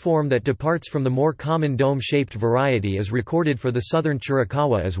house form that departs from the more common dome-shaped variety is recorded for the southern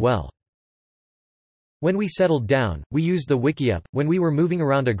Chiricahua as well. When we settled down, we used the wickiup. When we were moving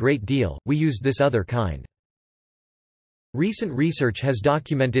around a great deal, we used this other kind. Recent research has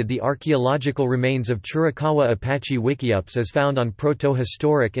documented the archaeological remains of Chiricahua Apache Wikiups as found on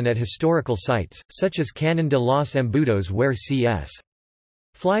protohistoric and at historical sites, such as Canon de los Embudos where C.S.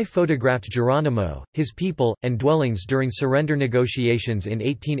 Fly photographed Geronimo, his people, and dwellings during surrender negotiations in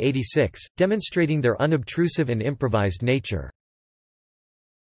 1886, demonstrating their unobtrusive and improvised nature.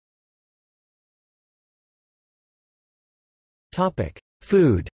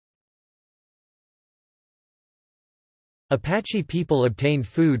 Food. Apache people obtained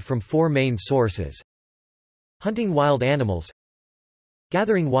food from four main sources: hunting wild animals,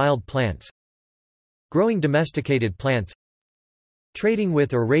 gathering wild plants, growing domesticated plants, trading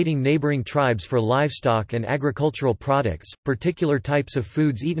with or raiding neighboring tribes for livestock and agricultural products, particular types of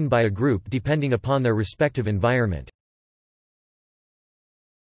foods eaten by a group depending upon their respective environment.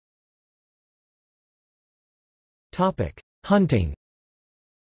 Hunting.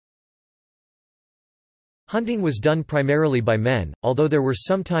 Hunting was done primarily by men, although there were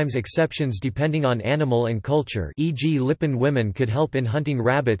sometimes exceptions depending on animal and culture, e.g. Lipan women could help in hunting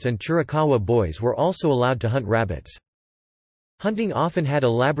rabbits and Chiricahua boys were also allowed to hunt rabbits. Hunting often had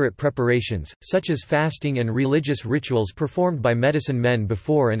elaborate preparations, such as fasting and religious rituals performed by medicine men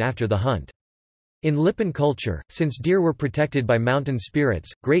before and after the hunt. In Lipan culture, since deer were protected by mountain spirits,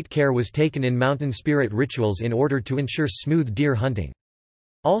 great care was taken in mountain spirit rituals in order to ensure smooth deer hunting.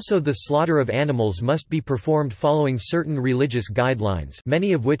 Also, the slaughter of animals must be performed following certain religious guidelines,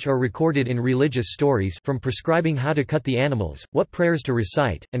 many of which are recorded in religious stories, from prescribing how to cut the animals, what prayers to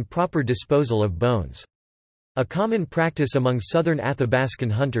recite, and proper disposal of bones. A common practice among southern Athabascan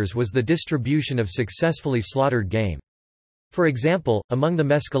hunters was the distribution of successfully slaughtered game. For example, among the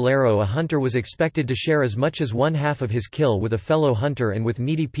Mescalero, a hunter was expected to share as much as one-half of his kill with a fellow hunter and with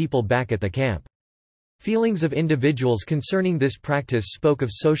needy people back at the camp. Feelings of individuals concerning this practice spoke of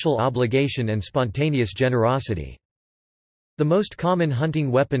social obligation and spontaneous generosity. The most common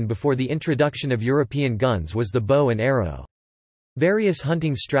hunting weapon before the introduction of European guns was the bow and arrow. Various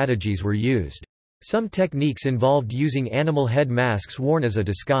hunting strategies were used. Some techniques involved using animal head masks worn as a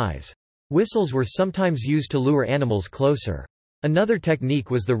disguise. Whistles were sometimes used to lure animals closer. Another technique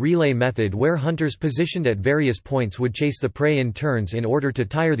was the relay method, where hunters positioned at various points would chase the prey in turns in order to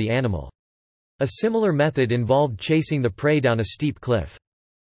tire the animal. A similar method involved chasing the prey down a steep cliff.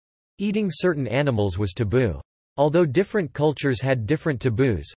 Eating certain animals was taboo. Although different cultures had different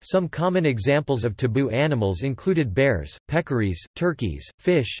taboos, some common examples of taboo animals included bears, peccaries, turkeys,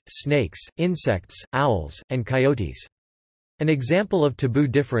 fish, snakes, insects, owls, and coyotes. An example of taboo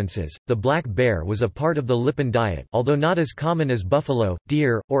differences, the black bear was a part of the Lipan diet, although not as common as buffalo,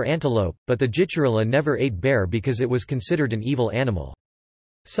 deer, or antelope, but the Jicarilla never ate bear because it was considered an evil animal.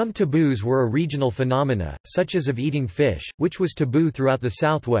 Some taboos were a regional phenomena, such as of eating fish, which was taboo throughout the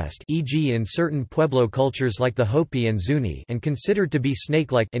Southwest, e.g. in certain Pueblo cultures like the Hopi and Zuni, and considered to be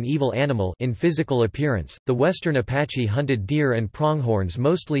snake-like, an evil animal in physical appearance. The Western Apache hunted deer and pronghorns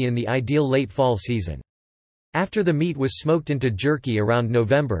mostly in the ideal late fall season. After the meat was smoked into jerky around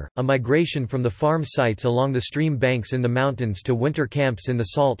November, a migration from the farm sites along the stream banks in the mountains to winter camps in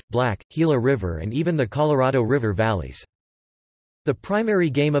the Salt, Black, Gila River and even the Colorado River valleys. The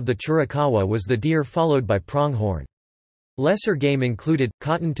primary game of the Chiricahua was the deer, followed by pronghorn. Lesser game included,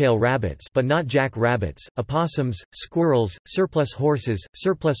 cottontail rabbits but not jack rabbits, opossums, squirrels, surplus horses,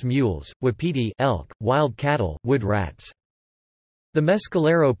 surplus mules, wapiti elk, wild cattle, wood rats. The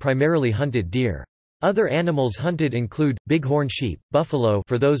Mescalero primarily hunted deer. Other animals hunted include, bighorn sheep, buffalo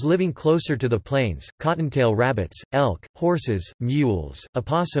for those living closer to the plains, cottontail rabbits, elk, horses, mules,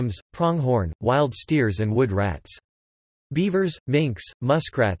 opossums, pronghorn, wild steers and wood rats. Beavers, minks,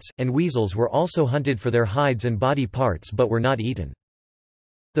 muskrats, and weasels were also hunted for their hides and body parts but were not eaten.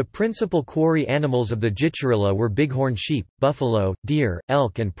 The principal quarry animals of the Jicarilla were bighorn sheep, buffalo, deer,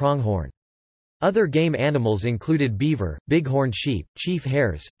 elk and pronghorn. Other game animals included beaver, bighorn sheep, chief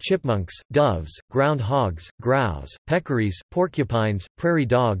hares, chipmunks, doves, ground hogs, grouse, peccaries, porcupines, prairie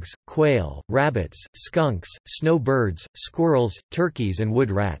dogs, quail, rabbits, skunks, snow birds, squirrels, turkeys and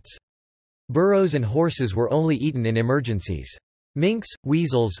wood rats. Burros and horses were only eaten in emergencies. Minks,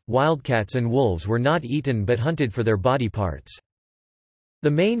 weasels, wildcats and wolves were not eaten but hunted for their body parts.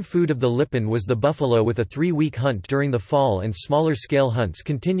 The main food of the Lipan was the buffalo, with a 3-week hunt during the fall and smaller-scale hunts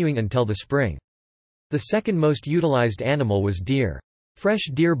continuing until the spring. The second most utilized animal was deer. Fresh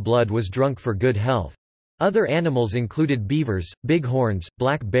deer blood was drunk for good health. Other animals included beavers, bighorns,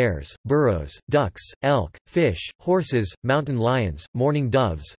 black bears, burros, ducks, elk, fish, horses, mountain lions, mourning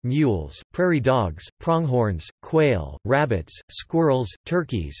doves, mules, prairie dogs, pronghorns, quail, rabbits, squirrels,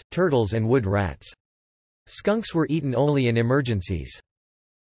 turkeys, turtles and wood rats. Skunks were eaten only in emergencies.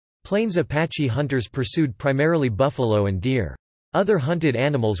 Plains Apache hunters pursued primarily buffalo and deer. Other hunted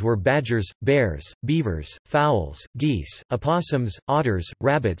animals were badgers, bears, beavers, fowls, geese, opossums, otters,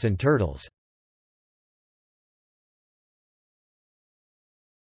 rabbits and turtles.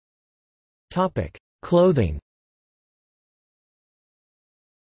 Clothing.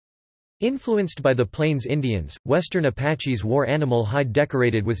 Influenced by the Plains Indians, Western Apaches wore animal hide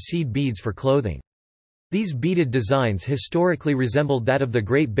decorated with seed beads for clothing. These beaded designs historically resembled that of the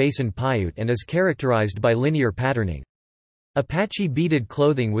Great Basin Paiute and is characterized by linear patterning. Apache beaded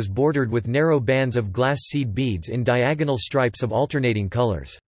clothing was bordered with narrow bands of glass seed beads in diagonal stripes of alternating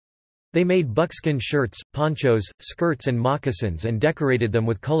colors. They made buckskin shirts, ponchos, skirts and moccasins and decorated them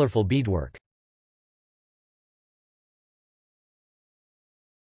with colorful beadwork.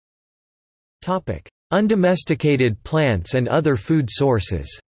 Undomesticated plants and other food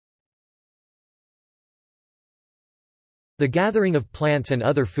sources. The gathering of plants and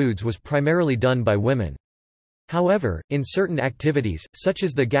other foods was primarily done by women. However, in certain activities, such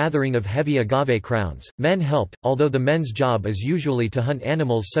as the gathering of heavy agave crowns, men helped, although the men's job is usually to hunt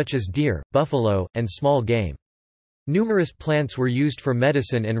animals such as deer, buffalo, and small game. Numerous plants were used for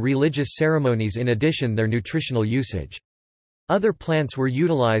medicine and religious ceremonies in addition their nutritional usage. Other plants were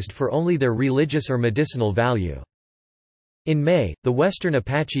utilized for only their religious or medicinal value. In May, the Western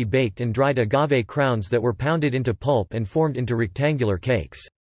Apache baked and dried agave crowns that were pounded into pulp and formed into rectangular cakes.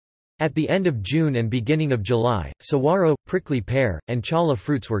 At the end of June and beginning of July, saguaro, prickly pear, and chala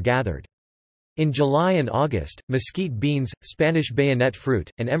fruits were gathered. In July and August, mesquite beans, Spanish bayonet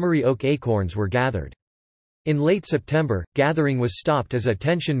fruit, and emery oak acorns were gathered. In late September, gathering was stopped as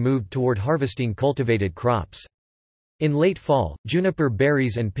attention moved toward harvesting cultivated crops. In late fall, juniper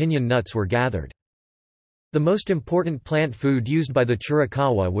berries and piñon nuts were gathered. The most important plant food used by the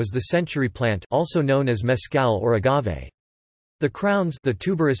Chiricahua was the century plant, also known as mescal or agave. The crowns, the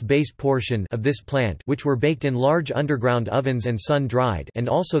tuberous base portion of this plant, which were baked in large underground ovens and sun-dried, and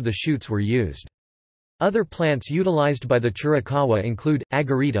also the shoots were used. Other plants utilized by the Chiricahua include,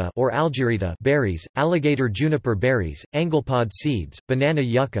 agarita or algerita berries, alligator juniper berries, anglepod seeds, banana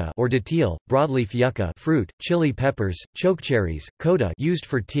yucca or datil, broadleaf yucca fruit, chili peppers, chokecherries, coda used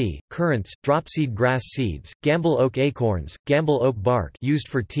for tea, currants, dropseed grass seeds, gamble oak acorns, gamble oak bark used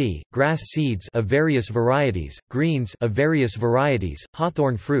for tea, grass seeds of various varieties, greens of various varieties,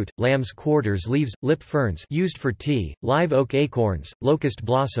 hawthorn fruit, lamb's quarters leaves, lip ferns used for tea, live oak acorns, locust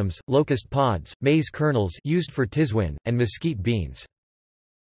blossoms, locust pods, maize kernels used for tiswin, and mesquite beans.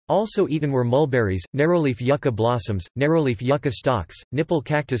 Also eaten were mulberries, narrowleaf yucca blossoms, narrowleaf yucca stalks, nipple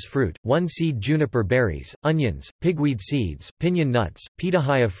cactus fruit, one-seed juniper berries, onions, pigweed seeds, piñon nuts,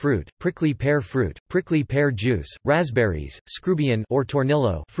 pitahaya fruit, prickly pear juice, raspberries, scroobian or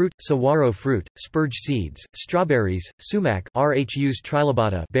tornillo fruit, saguaro fruit, spurge seeds, strawberries, sumac rhus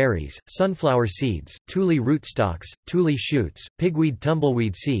trilobata berries, sunflower seeds, tule rootstocks, tule shoots, pigweed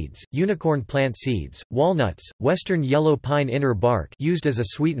tumbleweed seeds, unicorn plant seeds, walnuts, western yellow pine inner bark used as a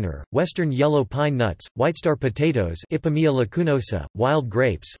sweetener, western yellow pine nuts, whitestar potatoes Ipomoea lacunosa, wild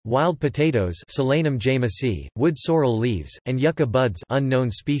grapes, wild potatoes Solanum jamesii, wood sorrel leaves, and yucca buds unknown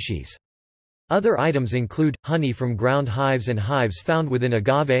species. Other items include, honey from ground hives and hives found within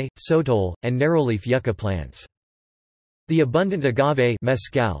agave, sotol, and narrowleaf yucca plants. The abundant agave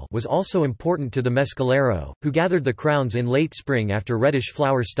mescal was also important to the Mescalero, who gathered the crowns in late spring after reddish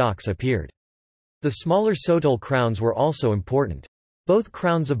flower stalks appeared. The smaller sotol crowns were also important. Both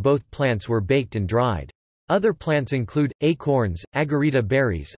crowns of both plants were baked and dried. Other plants include acorns, agarita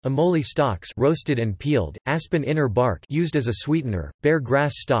berries, amole stalks roasted and peeled, aspen inner bark used as a sweetener, bear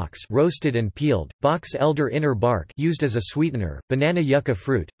grass stalks roasted and peeled, box elder inner bark used as a sweetener, banana yucca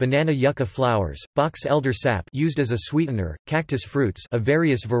fruit, banana yucca flowers, box elder sap used as a sweetener, cactus fruits of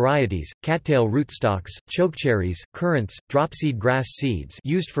various varieties, cattail rootstocks, chokecherries, currants, dropseed grass seeds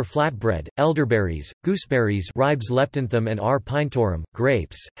used for flatbread, elderberries, gooseberries, ribes leptanthum and R. pinetorum,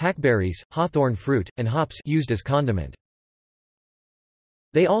 grapes, hackberries, hawthorn fruit, and hops used as condiment.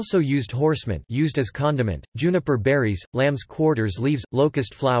 They also used horsemint used as condiment, juniper berries, lamb's quarters leaves,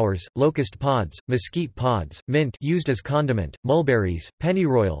 locust flowers, locust pods, mesquite pods, mint used as condiment, mulberries,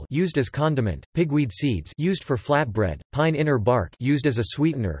 pennyroyal used as condiment, pigweed seeds used for flatbread, pine inner bark used as a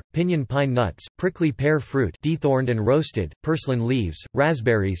sweetener, pinyon pine nuts, prickly pear fruit dethorned and roasted, purslane leaves,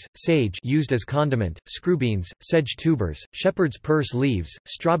 raspberries, sage used as condiment, screwbeans, sedge tubers, shepherd's purse leaves,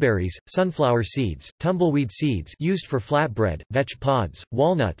 strawberries, sunflower seeds, tumbleweed seeds used for flatbread, vetch pods,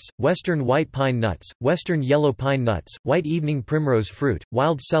 walnuts, western white pine nuts, western yellow pine nuts, white evening primrose fruit,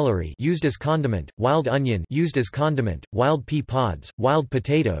 wild celery used as condiment, wild onion used as condiment, wild pea pods, wild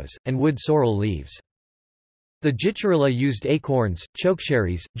potatoes, and wood sorrel leaves. The Jicarilla used acorns,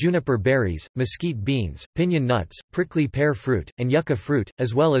 chokecherries, juniper berries, mesquite beans, pinyon nuts, prickly pear fruit, and yucca fruit,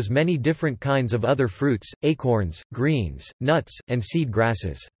 as well as many different kinds of other fruits, acorns, greens, nuts, and seed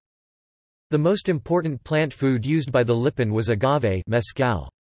grasses. The most important plant food used by the Lipan was agave mescal.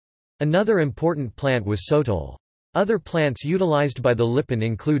 Another important plant was sotol. Other plants utilized by the Lipan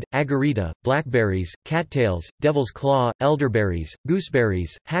include, agarita, blackberries, cattails, devil's claw, elderberries,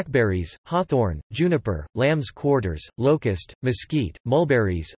 gooseberries, hackberries, hawthorn, juniper, lamb's quarters, locust, mesquite,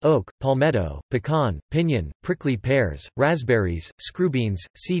 mulberries, oak, palmetto, pecan, pinyon, prickly pears, raspberries, screwbeans,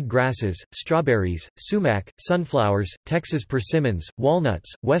 seed grasses, strawberries, sumac, sunflowers, Texas persimmons,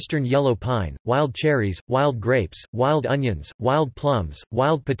 walnuts, western yellow pine, wild cherries, wild grapes, wild onions, wild plums,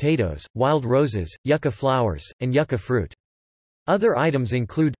 wild potatoes, wild roses, yucca flowers, and yucca fruit. Other items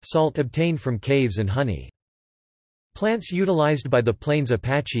include, salt obtained from caves and honey. Plants utilized by the Plains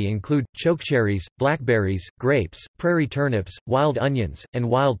Apache include, chokecherries, blackberries, grapes, prairie turnips, wild onions, and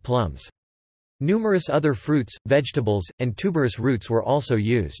wild plums. Numerous other fruits, vegetables, and tuberous roots were also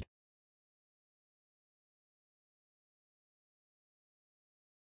used.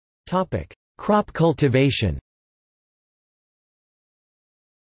 Crop cultivation.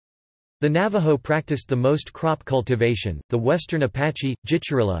 The Navajo practiced the most crop cultivation, the Western Apache,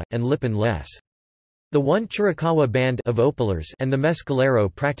 Jicarilla, and Lipan less. The one Chiricahua band of Opalers and the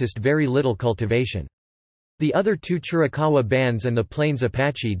Mescalero practiced very little cultivation. The other two Chiricahua bands and the Plains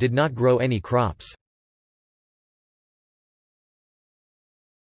Apache did not grow any crops.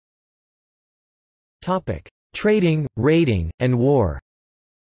 Trading, raiding, and war.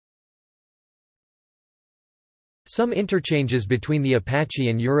 Some interchanges between the Apache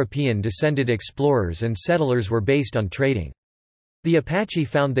and European-descended explorers and settlers were based on trading. The Apache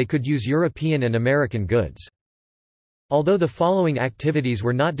found they could use European and American goods. Although the following activities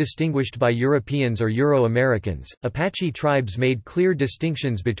were not distinguished by Europeans or Euro-Americans, Apache tribes made clear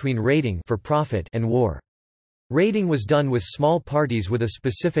distinctions between raiding for profit and war. Raiding was done with small parties with a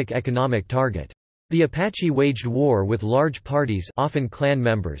specific economic target. The Apache waged war with large parties, often clan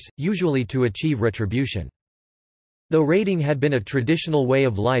members, usually to achieve retribution. Though raiding had been a traditional way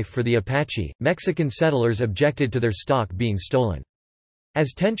of life for the Apache, Mexican settlers objected to their stock being stolen.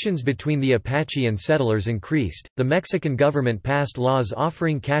 As tensions between the Apache and settlers increased, the Mexican government passed laws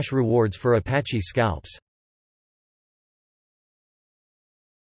offering cash rewards for Apache scalps.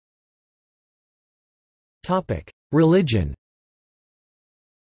 Religion.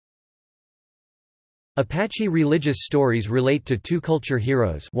 Apache religious stories relate to two culture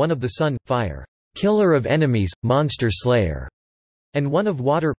heroes, one of the sun, fire, killer of enemies, monster slayer, and one of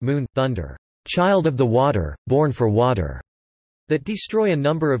water, moon, thunder, child of the water, born for water, that destroy a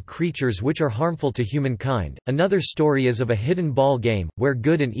number of creatures which are harmful to humankind. Another story is of a hidden ball game, where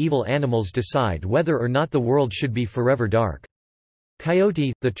good and evil animals decide whether or not the world should be forever dark.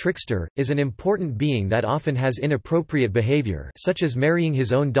 Coyote, the trickster, is an important being that often has inappropriate behavior, such as marrying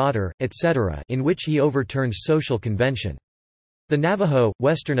his own daughter, etc., in which he overturns social convention. The Navajo,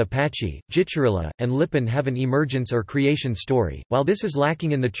 Western Apache, Jicarilla, and Lipan have an emergence or creation story, while this is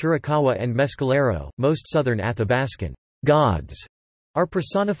lacking in the Chiricahua and Mescalero. Most southern Athabascan gods are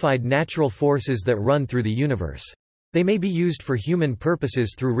personified natural forces that run through the universe. They may be used for human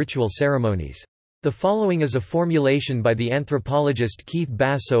purposes through ritual ceremonies. The following is a formulation by the anthropologist Keith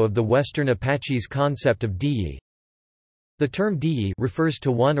Basso of the Western Apache's concept of Diyi. The term Diyi refers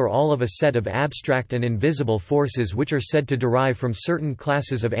to one or all of a set of abstract and invisible forces which are said to derive from certain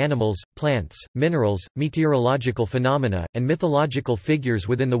classes of animals, plants, minerals, meteorological phenomena, and mythological figures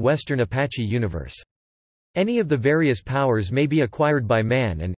within the Western Apache universe. Any of the various powers may be acquired by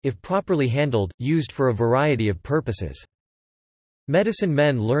man and, if properly handled, used for a variety of purposes. Medicine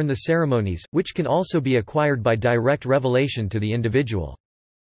men learn the ceremonies, which can also be acquired by direct revelation to the individual.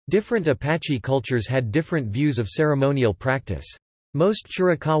 Different Apache cultures had different views of ceremonial practice. Most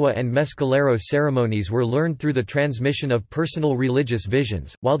Chiricahua and Mescalero ceremonies were learned through the transmission of personal religious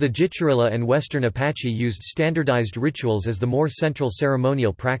visions, while the Jicarilla and Western Apache used standardized rituals as the more central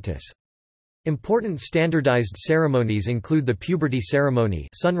ceremonial practice. Important standardized ceremonies include the puberty ceremony,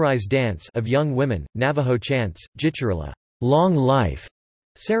 sunrise dance of young women, Navajo chants, Jicarilla, long life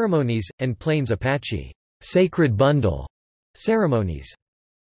ceremonies, and Plains Apache, sacred bundle ceremonies.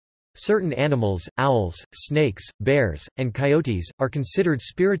 Certain animals, owls, snakes, bears, and coyotes, are considered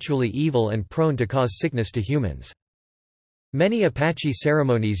spiritually evil and prone to cause sickness to humans. Many Apache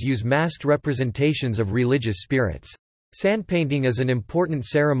ceremonies use masked representations of religious spirits. Sandpainting is an important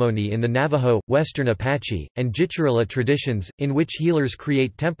ceremony in the Navajo, Western Apache, and Jicarilla traditions, in which healers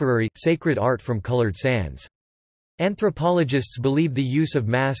create temporary, sacred art from colored sands. Anthropologists believe the use of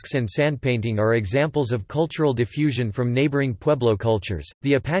masks and sandpainting are examples of cultural diffusion from neighboring Pueblo cultures.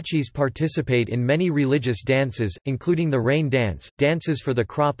 The Apaches participate in many religious dances, including the rain dance, dances for the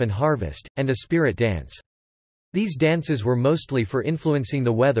crop and harvest, and a spirit dance. These dances were mostly for influencing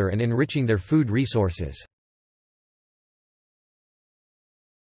the weather and enriching their food resources.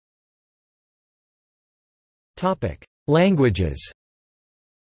 Languages.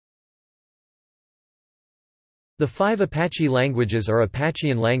 The 5 Apache languages are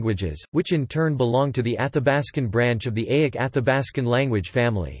Apachean languages, which in turn belong to the Athabascan branch of the Ayic-Athabascan language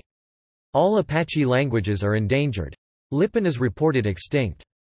family. All Apache languages are endangered. Lipan is reported extinct.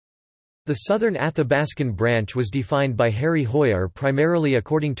 The southern Athabascan branch was defined by Harry Hoyer primarily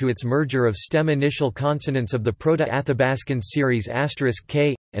according to its merger of stem initial consonants of the Proto-Athabascan series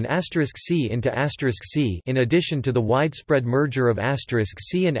 *k and *c into *c, in addition to the widespread merger of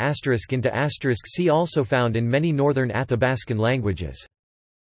 *c and * into *c also found in many northern Athabascan languages.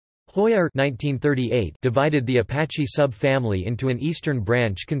 Hoyer 1938 divided the Apache sub-family into an eastern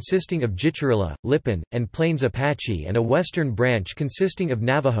branch consisting of Jicarilla, Lipan, and Plains Apache and a western branch consisting of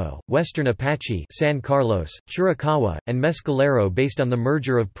Navajo, Western Apache San Carlos, Chiricahua, and Mescalero based on the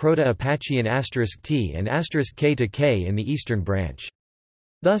merger of Proto-Apache and *t and *k to k in the eastern branch.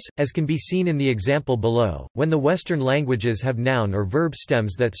 Thus, as can be seen in the example below, when the Western languages have noun or verb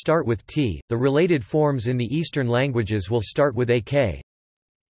stems that start with t, the related forms in the Eastern languages will start with ak.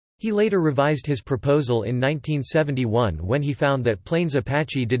 He later revised his proposal in 1971 when he found that Plains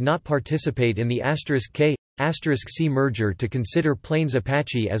Apache did not participate in the *k, *c merger to consider Plains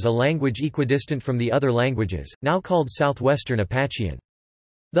Apache as a language equidistant from the other languages, now called Southwestern Apachean.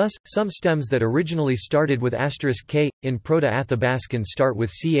 Thus, some stems that originally started with *k in Proto-Athabascan start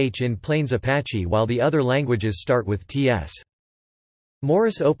with ch in Plains Apache while the other languages start with ts.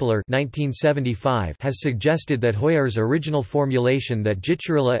 Morris Opeler 1975 has suggested that Hoyer's original formulation that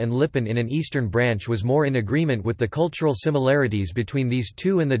Jicarilla and Lipan in an eastern branch was more in agreement with the cultural similarities between these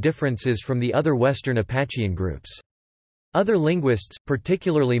two and the differences from the other Western Apachean groups. Other linguists,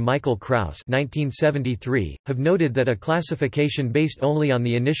 particularly Michael Krauss 1973, have noted that a classification based only on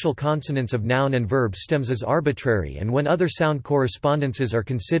the initial consonants of noun and verb stems is arbitrary, and when other sound correspondences are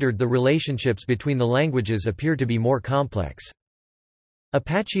considered, the relationships between the languages appear to be more complex.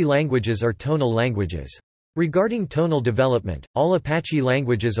 Apache languages are tonal languages. Regarding tonal development, all Apache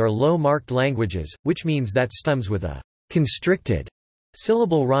languages are low-marked languages, which means that stems with a constricted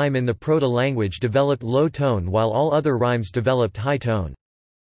syllable rhyme in the proto-language developed low tone while all other rhymes developed high tone.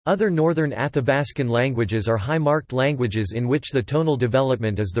 Other northern Athabascan languages are high-marked languages in which the tonal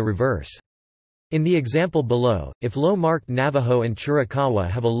development is the reverse. In the example below, if low-marked Navajo and Chiricahua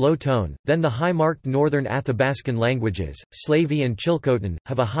have a low tone, then the high-marked northern Athabascan languages, Slavey and Chilcotin,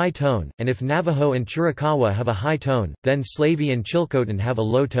 have a high tone, and if Navajo and Chiricahua have a high tone, then Slavey and Chilcotin have a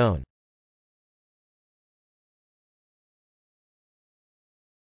low tone.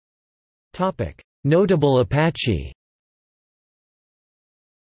 Notable Apache.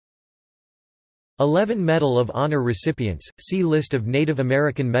 11 Medal of Honor recipients, see List of Native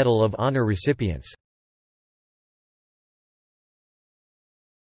American Medal of Honor recipients.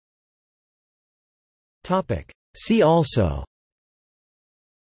 See also: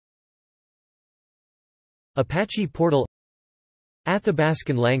 Apache portal,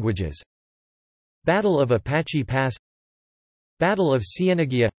 Athabascan languages, Battle of Apache Pass, Battle of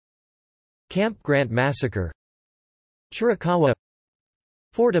Cienegua, Camp Grant massacre, Chiricahua,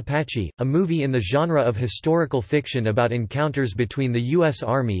 Fort Apache, a movie in the genre of historical fiction about encounters between the U.S.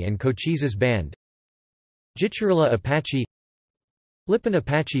 Army and Cochise's band, Jicarilla Apache, Lipan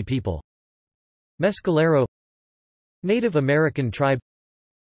Apache people, Mescalero, Native American tribe,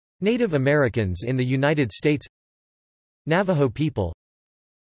 Native Americans in the United States, Navajo people,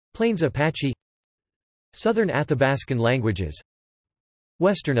 Plains Apache, Southern Athabascan languages,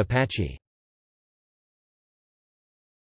 Western Apache.